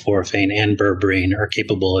both sulforaphane and berberine are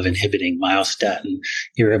capable of inhibiting myostatin,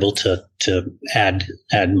 you're able to add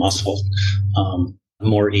muscle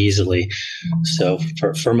more easily. So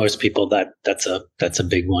for most people, that's a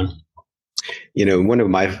big one. One of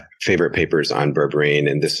my favorite papers on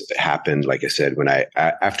berberine, and this happened, like I said, when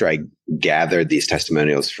after I gathered these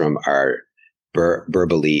testimonials from our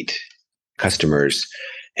Berbalite customers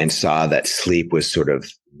and saw that sleep was sort of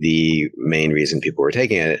the main reason people were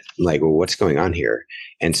taking it, like, well, what's going on here?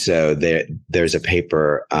 And so there's a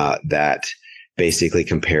paper that basically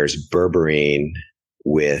compares berberine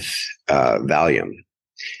with Valium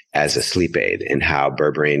as a sleep aid, and how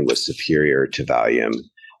berberine was superior to Valium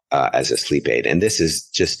as a sleep aid. And this is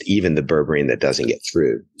just even the berberine that doesn't get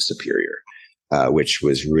through superior, which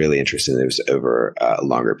was really interesting. It was over a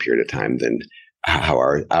longer period of time than how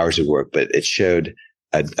ours would work, but it showed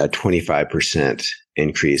a 25%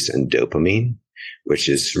 increase in dopamine, which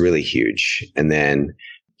is really huge. And then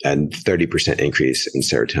a 30% increase in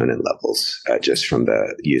serotonin levels, just from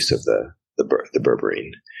the use of the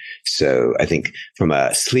berberine. So I think from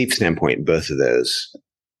a sleep standpoint, both of those,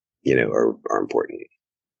 are important.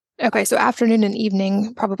 Okay. So afternoon and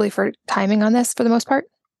evening, probably for timing on this for the most part.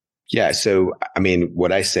 Yeah. So,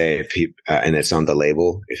 what I say, and it's on the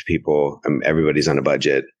label, if people, everybody's on a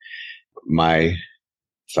budget, my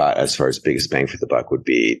thought as far as biggest bang for the buck would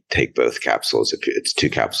be take both capsules. If it's 2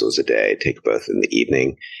 capsules a day, take both in the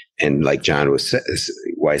evening. And like John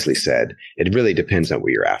wisely said, it really depends on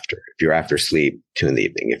what you're after. If you're after sleep, 2 in the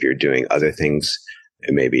evening. If you're doing other things,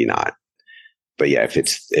 maybe not. But yeah, if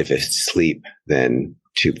it's sleep, then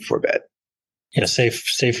 2 before bed. Yeah. Say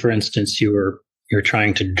for instance, you're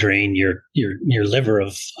trying to drain your liver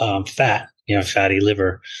of fat, fatty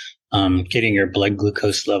liver. Getting your blood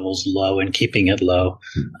glucose levels low and keeping it low,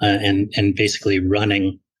 and basically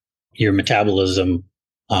running your metabolism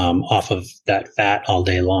off of that fat all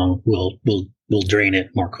day long will drain it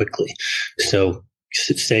more quickly. So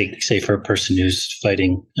say for a person who's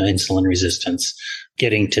fighting insulin resistance,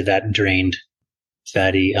 getting to that drained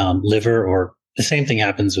fatty liver, or the same thing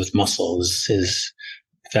happens with muscle, is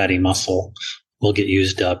fatty muscle will get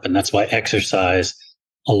used up. And that's why exercise,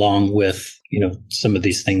 along with some of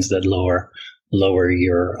these things that lower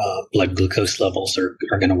your blood glucose levels are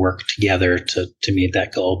going to work together to meet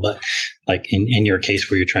that goal. But like in your case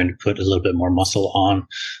where you're trying to put a little bit more muscle on,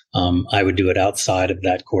 I would do it outside of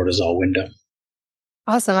that cortisol window.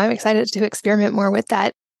 Awesome. I'm excited to experiment more with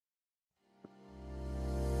that.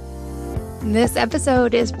 This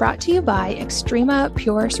episode is brought to you by Extrema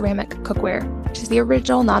Pure Ceramic Cookware, which is the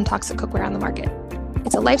original non-toxic cookware on the market.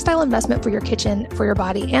 It's a lifestyle investment for your kitchen, for your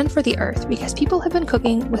body, and for the earth, because people have been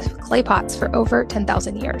cooking with clay pots for over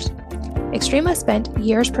 10,000 years. Extrema spent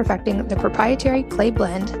years perfecting the proprietary clay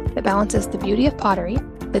blend that balances the beauty of pottery,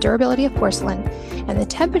 the durability of porcelain, and the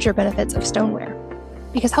temperature benefits of stoneware.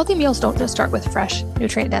 Because healthy meals don't just start with fresh,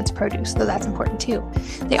 nutrient-dense produce, though that's important too.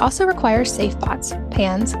 They also require safe pots,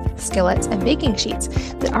 pans, skillets, and baking sheets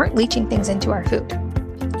that aren't leaching things into our food.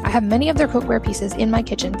 I have many of their cookware pieces in my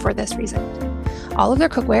kitchen for this reason. All of their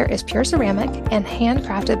cookware is pure ceramic and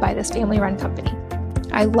handcrafted by this family-run company.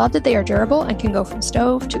 I love that they are durable and can go from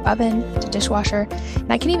stove to oven to dishwasher,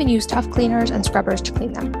 and I can even use tough cleaners and scrubbers to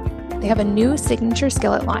clean them. They have a new signature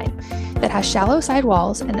skillet line that has shallow side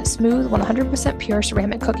walls and a smooth 100% pure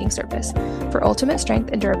ceramic cooking surface for ultimate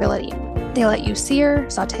strength and durability. They let you sear,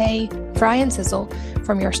 saute, fry, and sizzle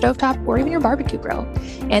from your stovetop or even your barbecue grill.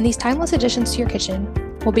 And these timeless additions to your kitchen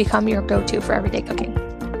will become your go-to for everyday cooking.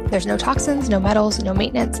 There's no toxins, no metals, no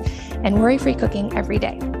maintenance, and worry-free cooking every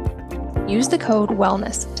day. Use the code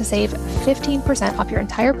WELLNESS to save 15% off your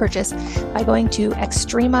entire purchase by going to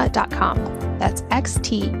extrema.com. That's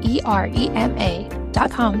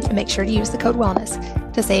XTEREMA.com, and make sure to use the code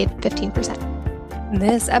WELLNESS to save 15%.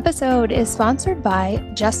 This episode is sponsored by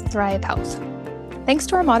Just Thrive Health. Thanks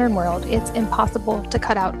to our modern world, it's impossible to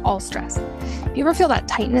cut out all stress. Do you ever feel that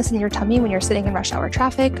tightness in your tummy when you're sitting in rush hour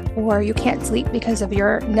traffic, or you can't sleep because of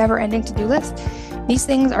your never-ending to-do list? These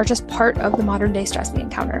things are just part of the modern day stress we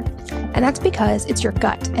encounter. And that's because it's your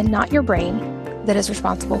gut and not your brain that is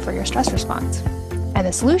responsible for your stress response. And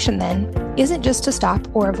the solution then isn't just to stop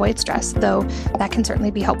or avoid stress, though that can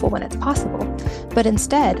certainly be helpful when it's possible, but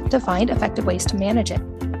instead to find effective ways to manage it.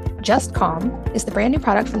 Just Calm is the brand new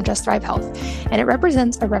product from Just Thrive Health, and it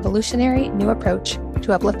represents a revolutionary new approach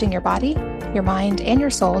to uplifting your body, your mind, and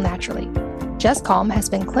your soul naturally. Just Calm has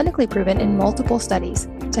been clinically proven in multiple studies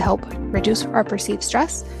to help reduce our perceived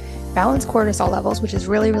stress, balance cortisol levels, which is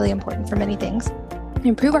really, really important for many things,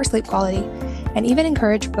 improve our sleep quality, and even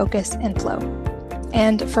encourage focus and flow.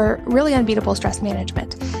 And for really unbeatable stress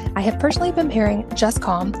management, I have personally been pairing Just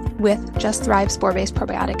Calm with Just Thrive Spore-Based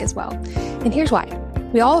Probiotic as well. And here's why.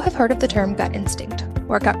 We all have heard of the term gut instinct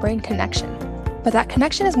or gut-brain connection, but that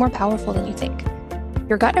connection is more powerful than you think.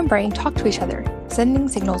 Your gut and brain talk to each other, sending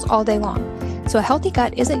signals all day long. So a healthy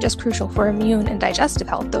gut isn't just crucial for immune and digestive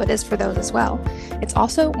health, though it is for those as well. It's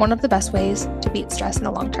also one of the best ways to beat stress in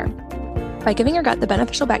the long term. By giving your gut the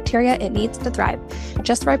beneficial bacteria it needs to thrive,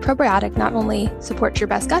 Just Thrive Probiotic not only supports your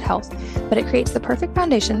best gut health, but it creates the perfect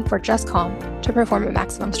foundation for Just Calm to perform at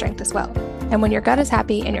maximum strength as well. And when your gut is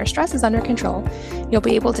happy and your stress is under control, you'll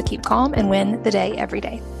be able to keep calm and win the day every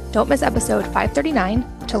day. Don't miss episode 539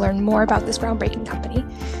 to learn more about this groundbreaking company.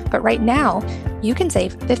 But right now, you can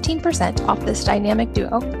save 15% off this dynamic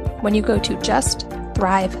duo when you go to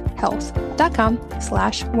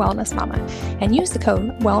justthrivehealth.com/wellnessmama and use the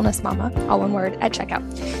code wellnessmama, all one word, at checkout.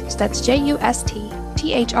 So that's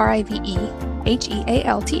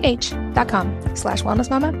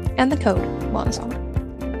JustThrivehealth.com/wellnessmama and the code wellnessmama.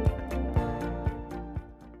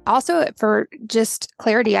 Also, for just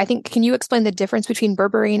clarity, I think, can you explain the difference between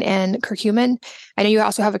berberine and curcumin? I know you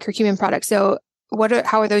also have a curcumin product. So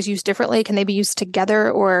how are those used differently? Can they be used together,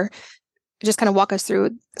 or just kind of walk us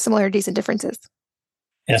through similarities and differences?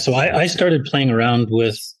 Yeah, so I started playing around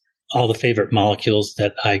with all the favorite molecules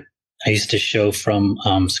that I used to show from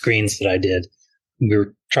screens that I did. We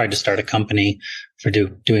were trying to start a company for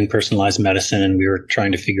doing personalized medicine, and we were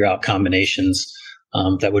trying to figure out combinations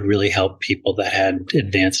that would really help people that had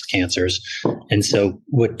advanced cancers. And so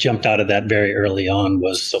what jumped out of that very early on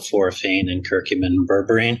was sulforaphane and curcumin and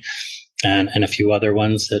berberine, and a few other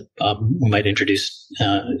ones that we might introduce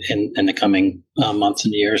in the coming months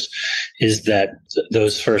and years, is that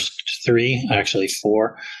those first three, actually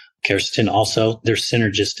four, quercetin also, they're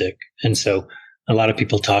synergistic. And so a lot of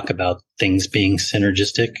people talk about things being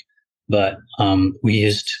synergistic, but we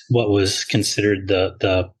used what was considered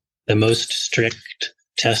the most strict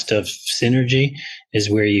test of synergy, is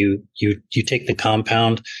where you take the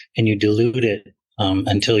compound and you dilute it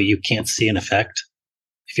until you can't see an effect.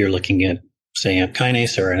 If you're looking at, say, a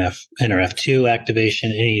kinase or an NRF2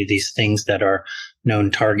 activation, any of these things that are known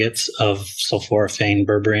targets of sulforaphane,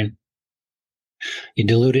 berberine, you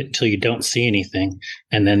dilute it until you don't see anything,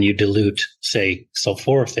 and then you dilute, say,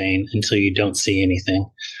 sulforaphane until you don't see anything.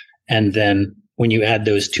 And then when you add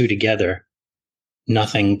those two together,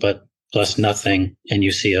 nothing but plus nothing, and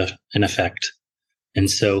you see an effect. And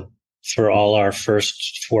so for all our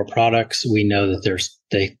first four products, we know that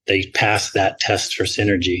they pass that test for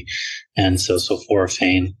synergy. And so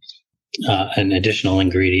sulforaphane, an additional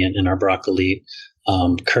ingredient in our broccoli,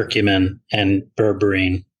 curcumin and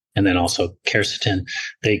berberine, and then also quercetin,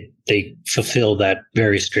 they fulfill that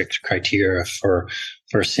very strict criteria for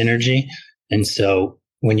synergy. And so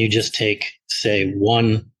when you just take, say,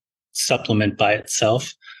 one supplement by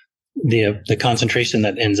itself, the concentration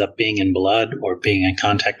that ends up being in blood or being in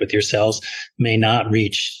contact with your cells may not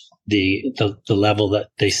reach the level that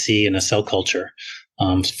they see in a cell culture.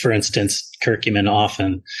 For instance, curcumin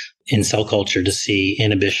often in cell culture, to see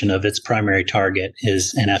inhibition of its primary target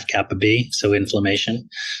is NF-kappa B, so inflammation,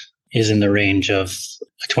 is in the range of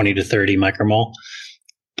 20 to 30 micromole.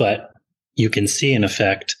 But you can see an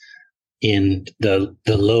effect in the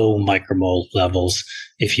low micromole levels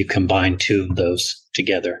if you combine two of those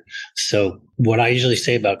together. So what I usually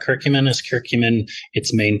say about curcumin is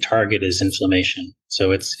its main target is inflammation.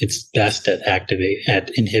 So it's best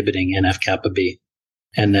at inhibiting NF-kappa B.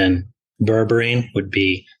 And then berberine would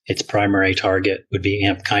be its primary target would be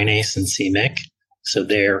AMP kinase and c-Myc. So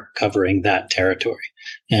they're covering that territory.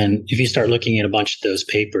 And if you start looking at a bunch of those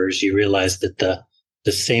papers, you realize that the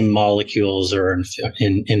same molecules are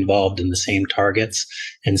involved in the same targets.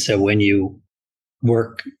 And so when you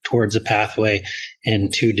work towards a pathway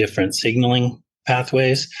and two different signaling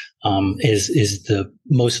pathways, is the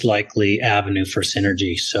most likely avenue for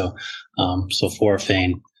synergy. So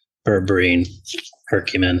sulforaphane, berberine,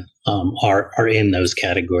 curcumin are in those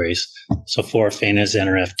categories. Sulforaphane is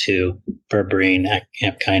NRF2, berberine,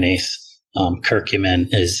 AMP kinase, curcumin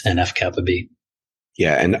is NF-kappa B.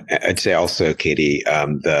 Yeah, and I'd say also, Katie,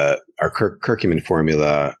 our curcumin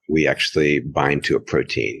formula, we actually bind to a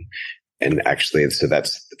protein, and actually, so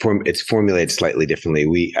it's formulated slightly differently.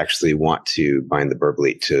 We actually want to bind the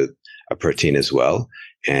berberine to a protein as well,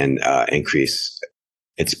 and increase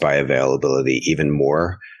its bioavailability even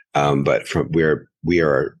more. But we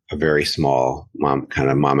are a very small mom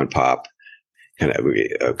and pop kind of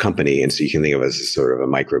a company, and so you can think of us as sort of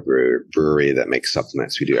a microbrewery that makes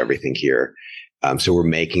supplements. We do everything here. So we're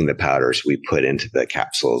making the powders we put into the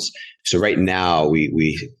capsules. So right now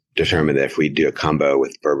we determined that if we do a combo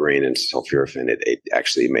with berberine and sulforaphane, it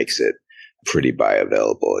actually makes it pretty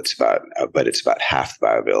bioavailable. It's about half the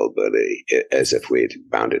bioavailability as if we had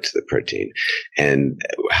bound it to the protein. And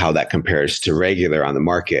how that compares to regular on the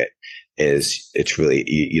market is it's really,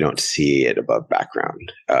 you don't see it above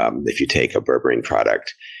background. If you take a berberine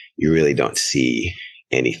product, you really don't see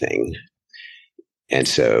anything. And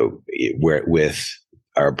so with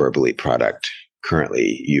our berberine product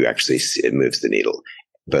currently, you actually see it moves the needle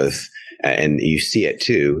both. And you see it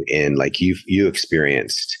too in like you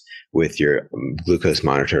experienced with your glucose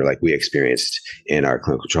monitor, like we experienced in our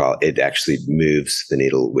clinical trial, it actually moves the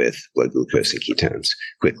needle with blood glucose and ketones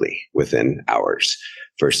quickly within hours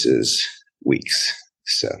versus weeks.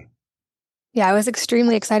 So. Yeah, I was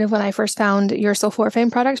extremely excited when I first found your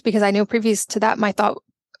sulforaphane product because I knew previous to that, my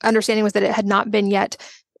understanding was that it had not been yet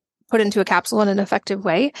put into a capsule in an effective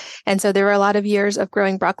way. And so there were a lot of years of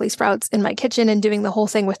growing broccoli sprouts in my kitchen and doing the whole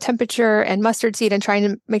thing with temperature and mustard seed and trying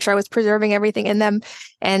to make sure I was preserving everything in them.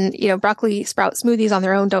 And, broccoli sprout smoothies on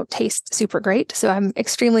their own don't taste super great. So I'm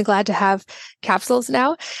extremely glad to have capsules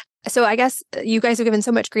now. So I guess you guys have given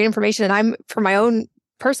so much great information, and I'm, for my own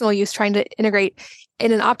personal use, trying to integrate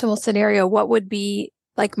in an optimal scenario, what would be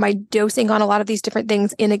like my dosing on a lot of these different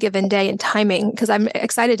things in a given day and timing, because I'm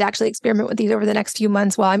excited to actually experiment with these over the next few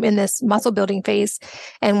months while I'm in this muscle building phase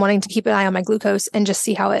and wanting to keep an eye on my glucose and just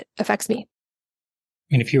see how it affects me.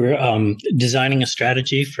 And if you were designing a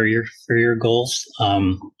strategy for your goals,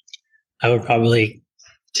 I would probably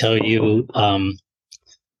tell you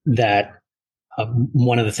that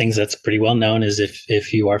one of the things that's pretty well known is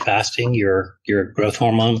if you are fasting, your growth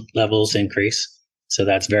hormone levels increase. So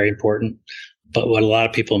that's very important. But what a lot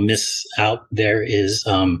of people miss out there is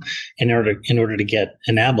in order to get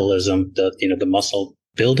anabolism, the muscle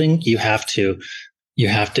building, you have to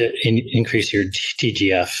increase your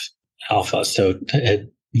TGF alpha. So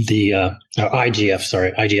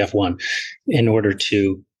IGF-1 in order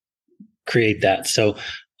to create that. So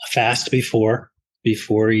fast before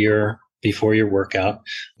your workout.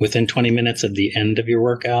 Within 20 minutes of the end of your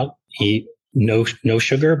workout, eat no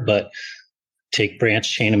sugar, but take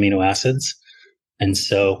branched chain amino acids. And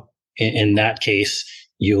so in that case,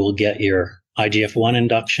 you will get your IGF-1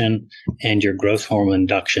 induction and your growth hormone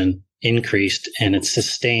induction increased, and it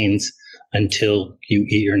sustains until you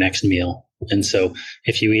eat your next meal. And so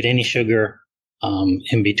if you eat any sugar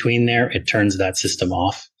in between there, it turns that system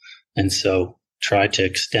off. And so try to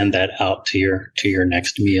extend that out to your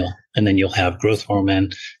next meal. And then you'll have growth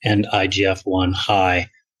hormone and IGF-1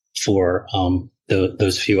 high for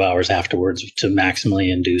those few hours afterwards to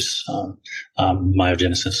maximally induce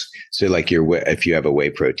myogenesis. So like if you have a whey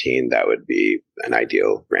protein, that would be an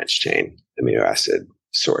ideal branched chain amino acid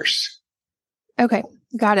source. Okay,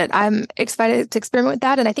 got it. I'm excited to experiment with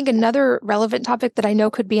that. And I think another relevant topic that I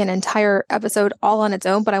know could be an entire episode all on its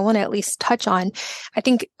own, but I want to at least touch on, I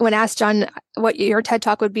think when asked John, what your TED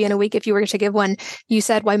Talk would be in a week if you were to give one. You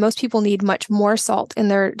said why most people need much more salt in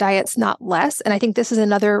their diets, not less. And I think this is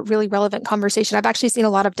another really relevant conversation. I've actually seen a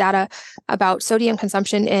lot of data about sodium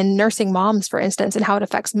consumption in nursing moms, for instance, and how it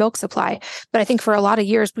affects milk supply. But I think for a lot of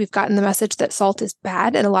years, we've gotten the message that salt is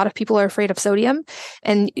bad, and a lot of people are afraid of sodium.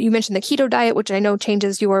 And you mentioned the keto diet, which I know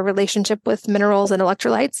changes your relationship with minerals and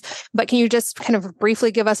electrolytes. But can you just kind of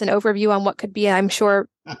briefly give us an overview on what could be, I'm sure,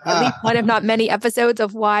 at least one, if not many episodes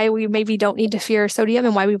of why we maybe don't need to fear sodium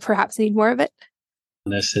and why we perhaps need more of it?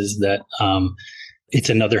 This is that it's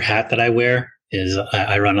another hat that I wear. Is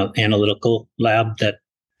I run an analytical lab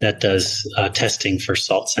that does testing for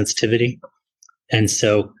salt sensitivity, and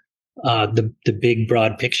so the big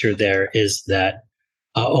broad picture there is that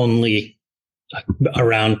only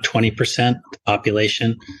around 20% of the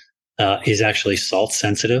population is actually salt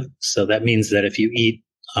sensitive. So that means that if you eat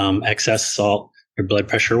excess salt, your blood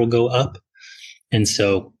pressure will go up. And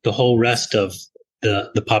so the whole rest of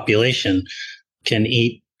the population can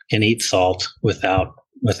eat salt without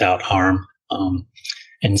harm.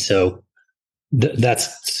 And so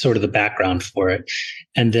that's sort of the background for it.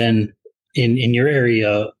 And then in your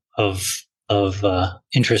area of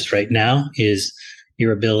interest right now is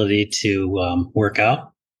your ability to work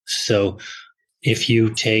out. So if you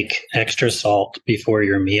take extra salt before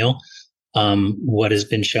your meal, what has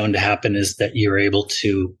been shown to happen is that you're able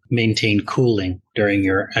to maintain cooling during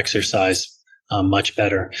your exercise much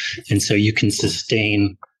better. And so you can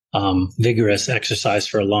sustain vigorous exercise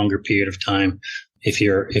for a longer period of time. If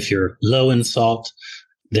you're low in salt,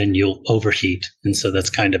 then you'll overheat. And so that's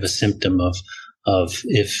kind of a symptom of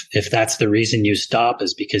if that's the reason you stop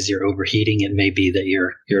is because you're overheating, it may be that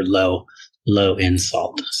you're low in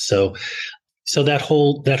salt. So that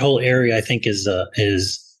whole area, I think, is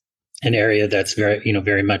an area that's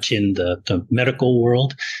very much in the medical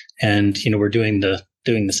world. And, we're doing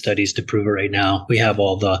the studies to prove it right now. We have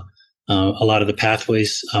all a lot of the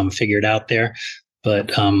pathways figured out there,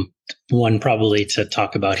 but one probably to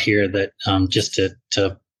talk about here that just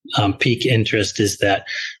to pique interest is that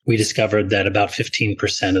we discovered that about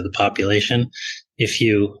 15% of the population, if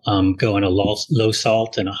you go on a low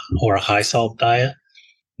salt or a high salt diet,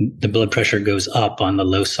 the blood pressure goes up on the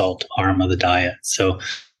low salt arm of the diet. So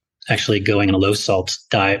actually going on a low salt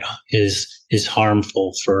diet is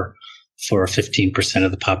harmful for 15%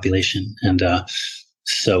 of the population. And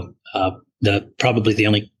so probably the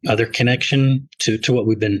only other connection to what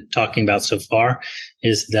we've been talking about so far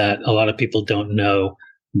is that a lot of people don't know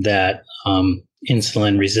that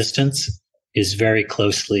insulin resistance is very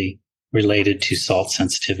closely related to salt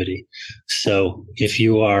sensitivity. So if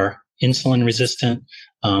you are insulin resistant,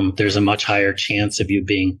 there's a much higher chance of you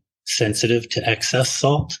being sensitive to excess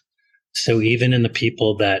salt. So even in the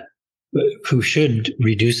people who should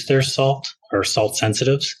reduce their salt or salt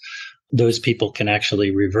sensitives, those people can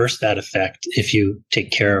actually reverse that effect if you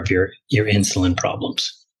take care of your insulin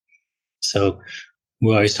problems. So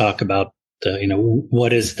we always talk about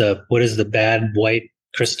what is the bad white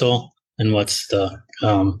crystal and what's the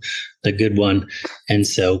good one. And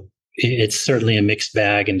so it's certainly a mixed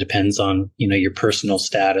bag and depends on your personal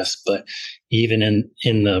status. But even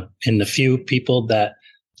in the few people that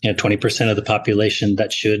 20% of the population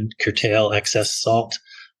that should curtail excess salt,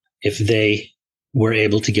 if they were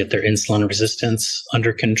able to get their insulin resistance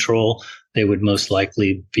under control, they would most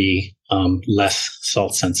likely be less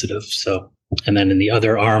salt sensitive. So, and then in the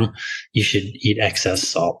other arm, you should eat excess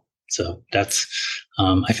salt. So that's,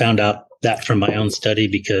 I found out that from my own study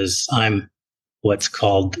because I'm what's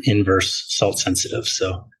called inverse salt sensitive.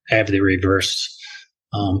 So I have the reverse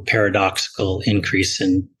paradoxical increase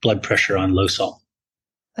in blood pressure on low salt.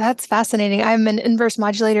 That's fascinating. I'm an inverse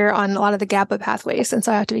modulator on a lot of the GABA pathways, and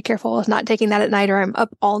so I have to be careful of not taking that at night or I'm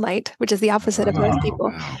up all night, which is the opposite of most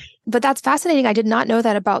people. Wow. But that's fascinating. I did not know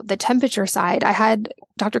that about the temperature side. I had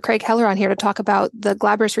Dr. Craig Heller on here to talk about the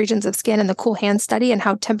glabrous regions of skin and the cool hand study and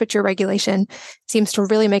how temperature regulation seems to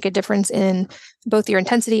really make a difference in both your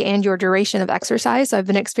intensity and your duration of exercise. So I've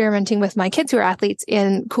been experimenting with my kids who are athletes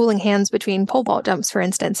in cooling hands between pole vault jumps, for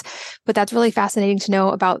instance. But that's really fascinating to know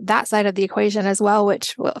about that side of the equation as well,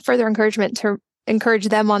 which will further encouragement to encourage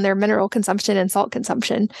them on their mineral consumption and salt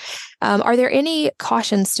consumption. Are there any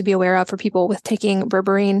cautions to be aware of for people with taking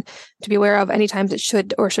berberine, to be aware of any times it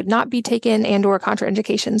should or should not be taken and or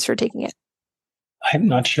contraindications for taking it? I'm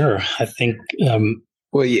not sure. I think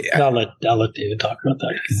well, yeah. I'll let David talk about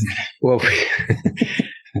that. Well,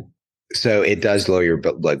 so it does lower your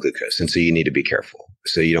blood glucose, and so you need to be careful.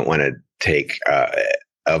 So you don't want to take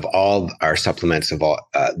of all our supplements, of all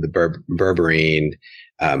the berberine,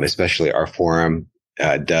 especially our forum,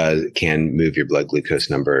 can move your blood glucose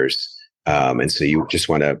numbers, and so you just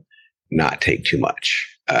want to not take too much.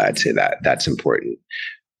 I'd say that's important.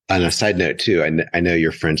 On a side note too, I know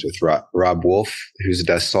you're friends with Rob Wolf, who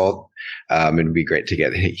does salt. It'd be great to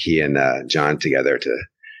get he and John together to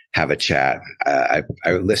have a chat. I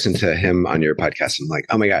listened to him on your podcast. I'm like,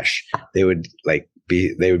 oh my gosh, they would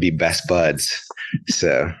be best buds.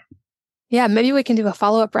 So yeah, maybe we can do a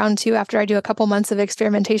follow-up round 2 after I do a couple months of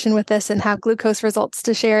experimentation with this and have glucose results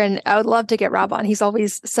to share. And I would love to get Rob on. He's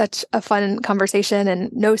always such a fun conversation and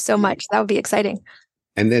knows so much. That would be exciting.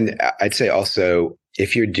 And then I'd say also,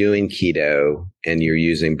 if you're doing keto and you're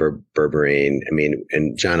using berberine, I mean,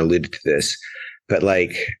 and John alluded to this, but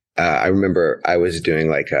I remember I was doing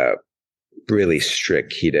a really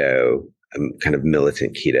strict keto, kind of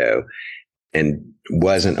militant keto, and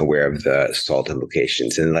wasn't aware of the salt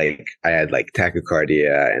implications. And I had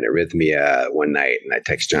tachycardia and arrhythmia one night, and I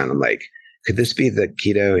text John, I'm like, could this be the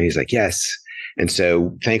keto? And he's like, yes. And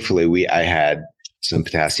so thankfully I had some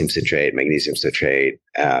potassium citrate, magnesium citrate,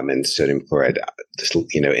 and sodium chloride,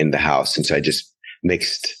 in the house. And so I just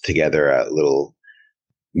mixed together a little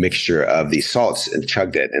mixture of these salts and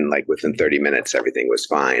chugged it. And within 30 minutes, everything was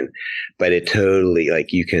fine. But it totally,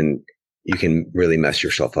 you can really mess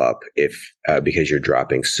yourself up because you're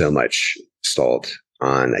dropping so much salt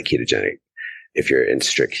on a ketogenic if you're in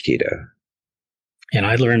strict keto. And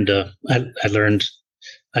I learned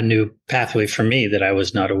a new pathway for me that I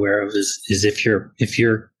was not aware of is if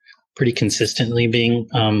you're pretty consistently being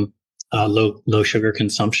low sugar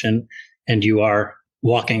consumption and you are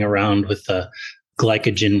walking around with a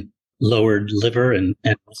glycogen lowered liver and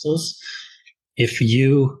muscles, if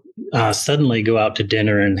you suddenly go out to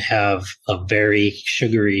dinner and have a very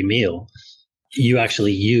sugary meal, you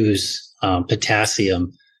actually use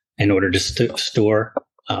potassium in order to store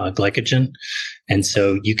glycogen. And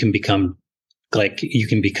so you can become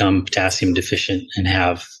potassium deficient and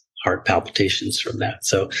have heart palpitations from that.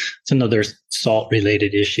 So it's another salt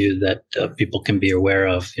related issue that people can be aware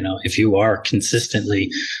of. If you are consistently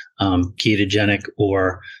ketogenic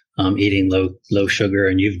or eating low sugar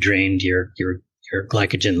and you've drained your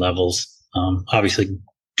glycogen levels, obviously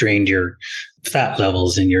drained your fat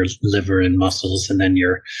levels in your liver and muscles, and then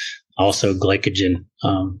you're also glycogen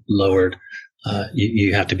lowered.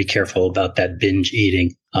 You have to be careful about that binge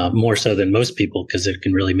eating, more so than most people, because it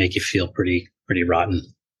can really make you feel pretty rotten.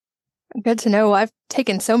 Good to know. I've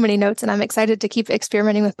taken so many notes and I'm excited to keep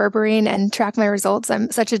experimenting with berberine and track my results.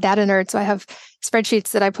 I'm such a data nerd, so I have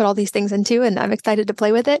spreadsheets that I put all these things into and I'm excited to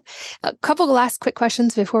play with it. A couple of last quick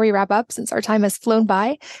questions before we wrap up, since our time has flown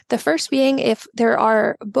by. The first being if there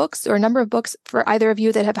are books or a number of books for either of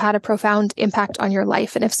you that have had a profound impact on your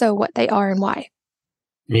life, and if so, what they are and why.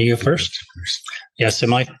 You go first. Yeah, so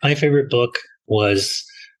my favorite book was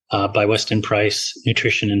by Weston Price,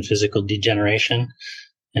 Nutrition and Physical Degeneration.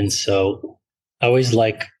 And so I always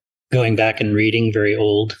like going back and reading very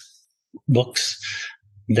old books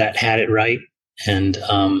that had it right. And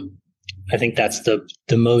I think that's the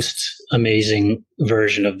most amazing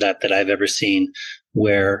version of that I've ever seen,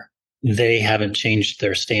 where they haven't changed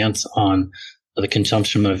their stance on the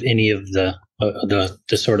consumption of any of the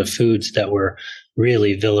sort of foods that were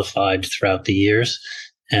really vilified throughout the years,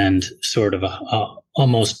 and sort of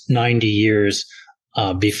almost 90 years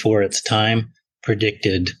before its time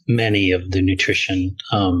predicted many of the nutrition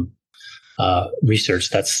research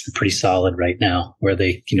that's pretty solid right now, where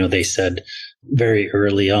they said very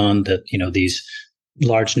early on that, these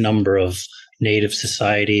large number of native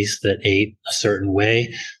societies that ate a certain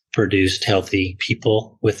way produced healthy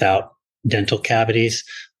people without dental cavities.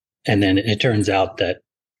 And then it turns out that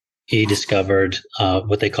he discovered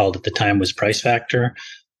what they called at the time was price factor,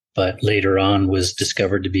 but later on was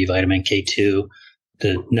discovered to be vitamin K2,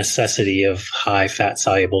 the necessity of high fat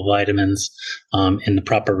soluble vitamins in the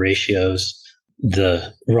proper ratios,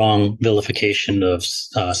 the wrong vilification of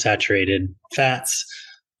saturated fats,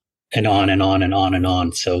 and on and on and on and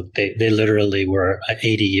on. So they literally were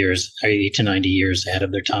 80 to 90 years ahead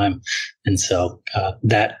of their time. And so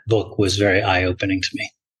that book was very eye-opening to me.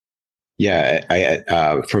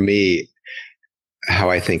 Yeah, for me,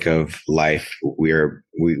 how I think of life, we're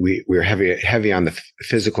heavy on the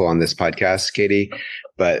physical on this podcast, Katie,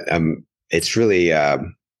 but it's really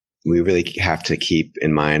we really have to keep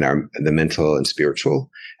in mind the mental and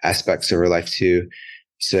spiritual aspects of our life too.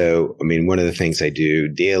 So, I mean, one of the things I do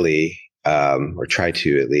daily, or try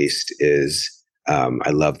to at least, is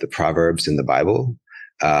I love the Proverbs in the Bible,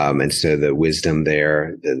 and so the wisdom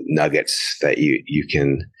there, the nuggets that you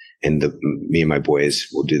can. And me and my boys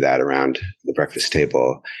will do that around the breakfast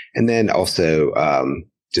table. And then also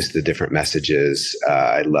just the different messages.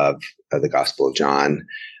 I love the Gospel of John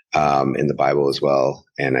in the Bible as well.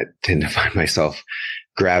 And I tend to find myself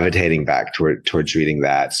gravitating back towards reading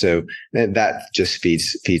that. So that just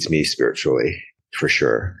feeds me spiritually for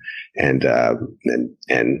sure. And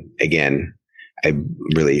again, I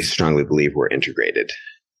really strongly believe we're integrated.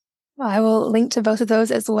 Well, I will link to both of those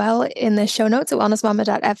as well in the show notes at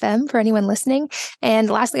wellnessmama.fm for anyone listening. And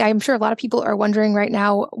lastly, I'm sure a lot of people are wondering right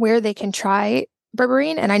now where they can try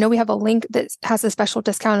Berberine. And I know we have a link that has a special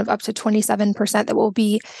discount of up to 27% that will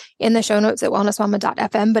be in the show notes at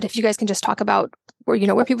wellnessmama.fm. But if you guys can just talk about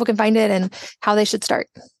where people can find it and how they should start.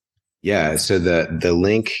 Yeah. So the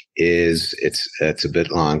link is, it's a bit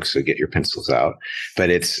long, so get your pencils out, but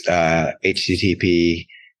it's https://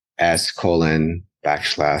 it's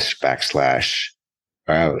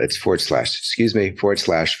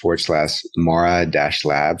 /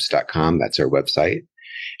 mara-labs.com. That's our website.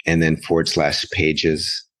 And then /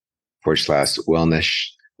 pages /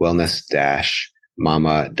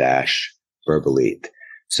 wellness-mama-berberine.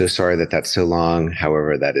 So sorry that's so long.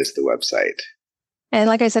 However, that is the website. And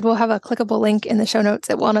like I said, we'll have a clickable link in the show notes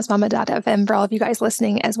at wellnessmama.fm for all of you guys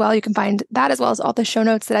listening as well. You can find that as well as all the show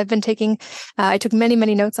notes that I've been taking. I took many,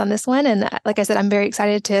 many notes on this one. And like I said, I'm very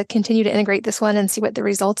excited to continue to integrate this one and see what the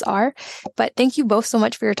results are. But thank you both so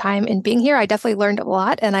much for your time and being here. I definitely learned a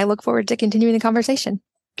lot, and I look forward to continuing the conversation.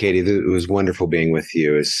 Katie, it was wonderful being with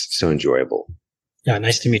you. It's so enjoyable. Yeah,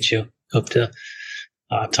 nice to meet you. Hope to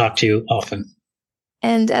talk to you often.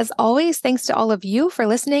 And as always, thanks to all of you for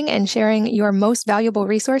listening and sharing your most valuable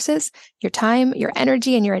resources, your time, your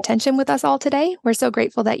energy, and your attention with us all today. We're so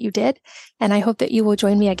grateful that you did. And I hope that you will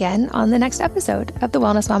join me again on the next episode of the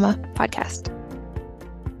Wellness Mama podcast.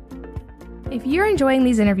 If you're enjoying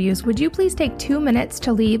these interviews, would you please take 2 minutes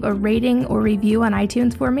to leave a rating or review on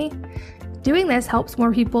iTunes for me? Doing this helps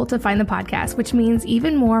more people to find the podcast, which means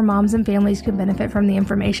even more moms and families can benefit from the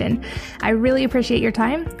information. I really appreciate your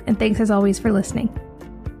time, and thanks as always for listening.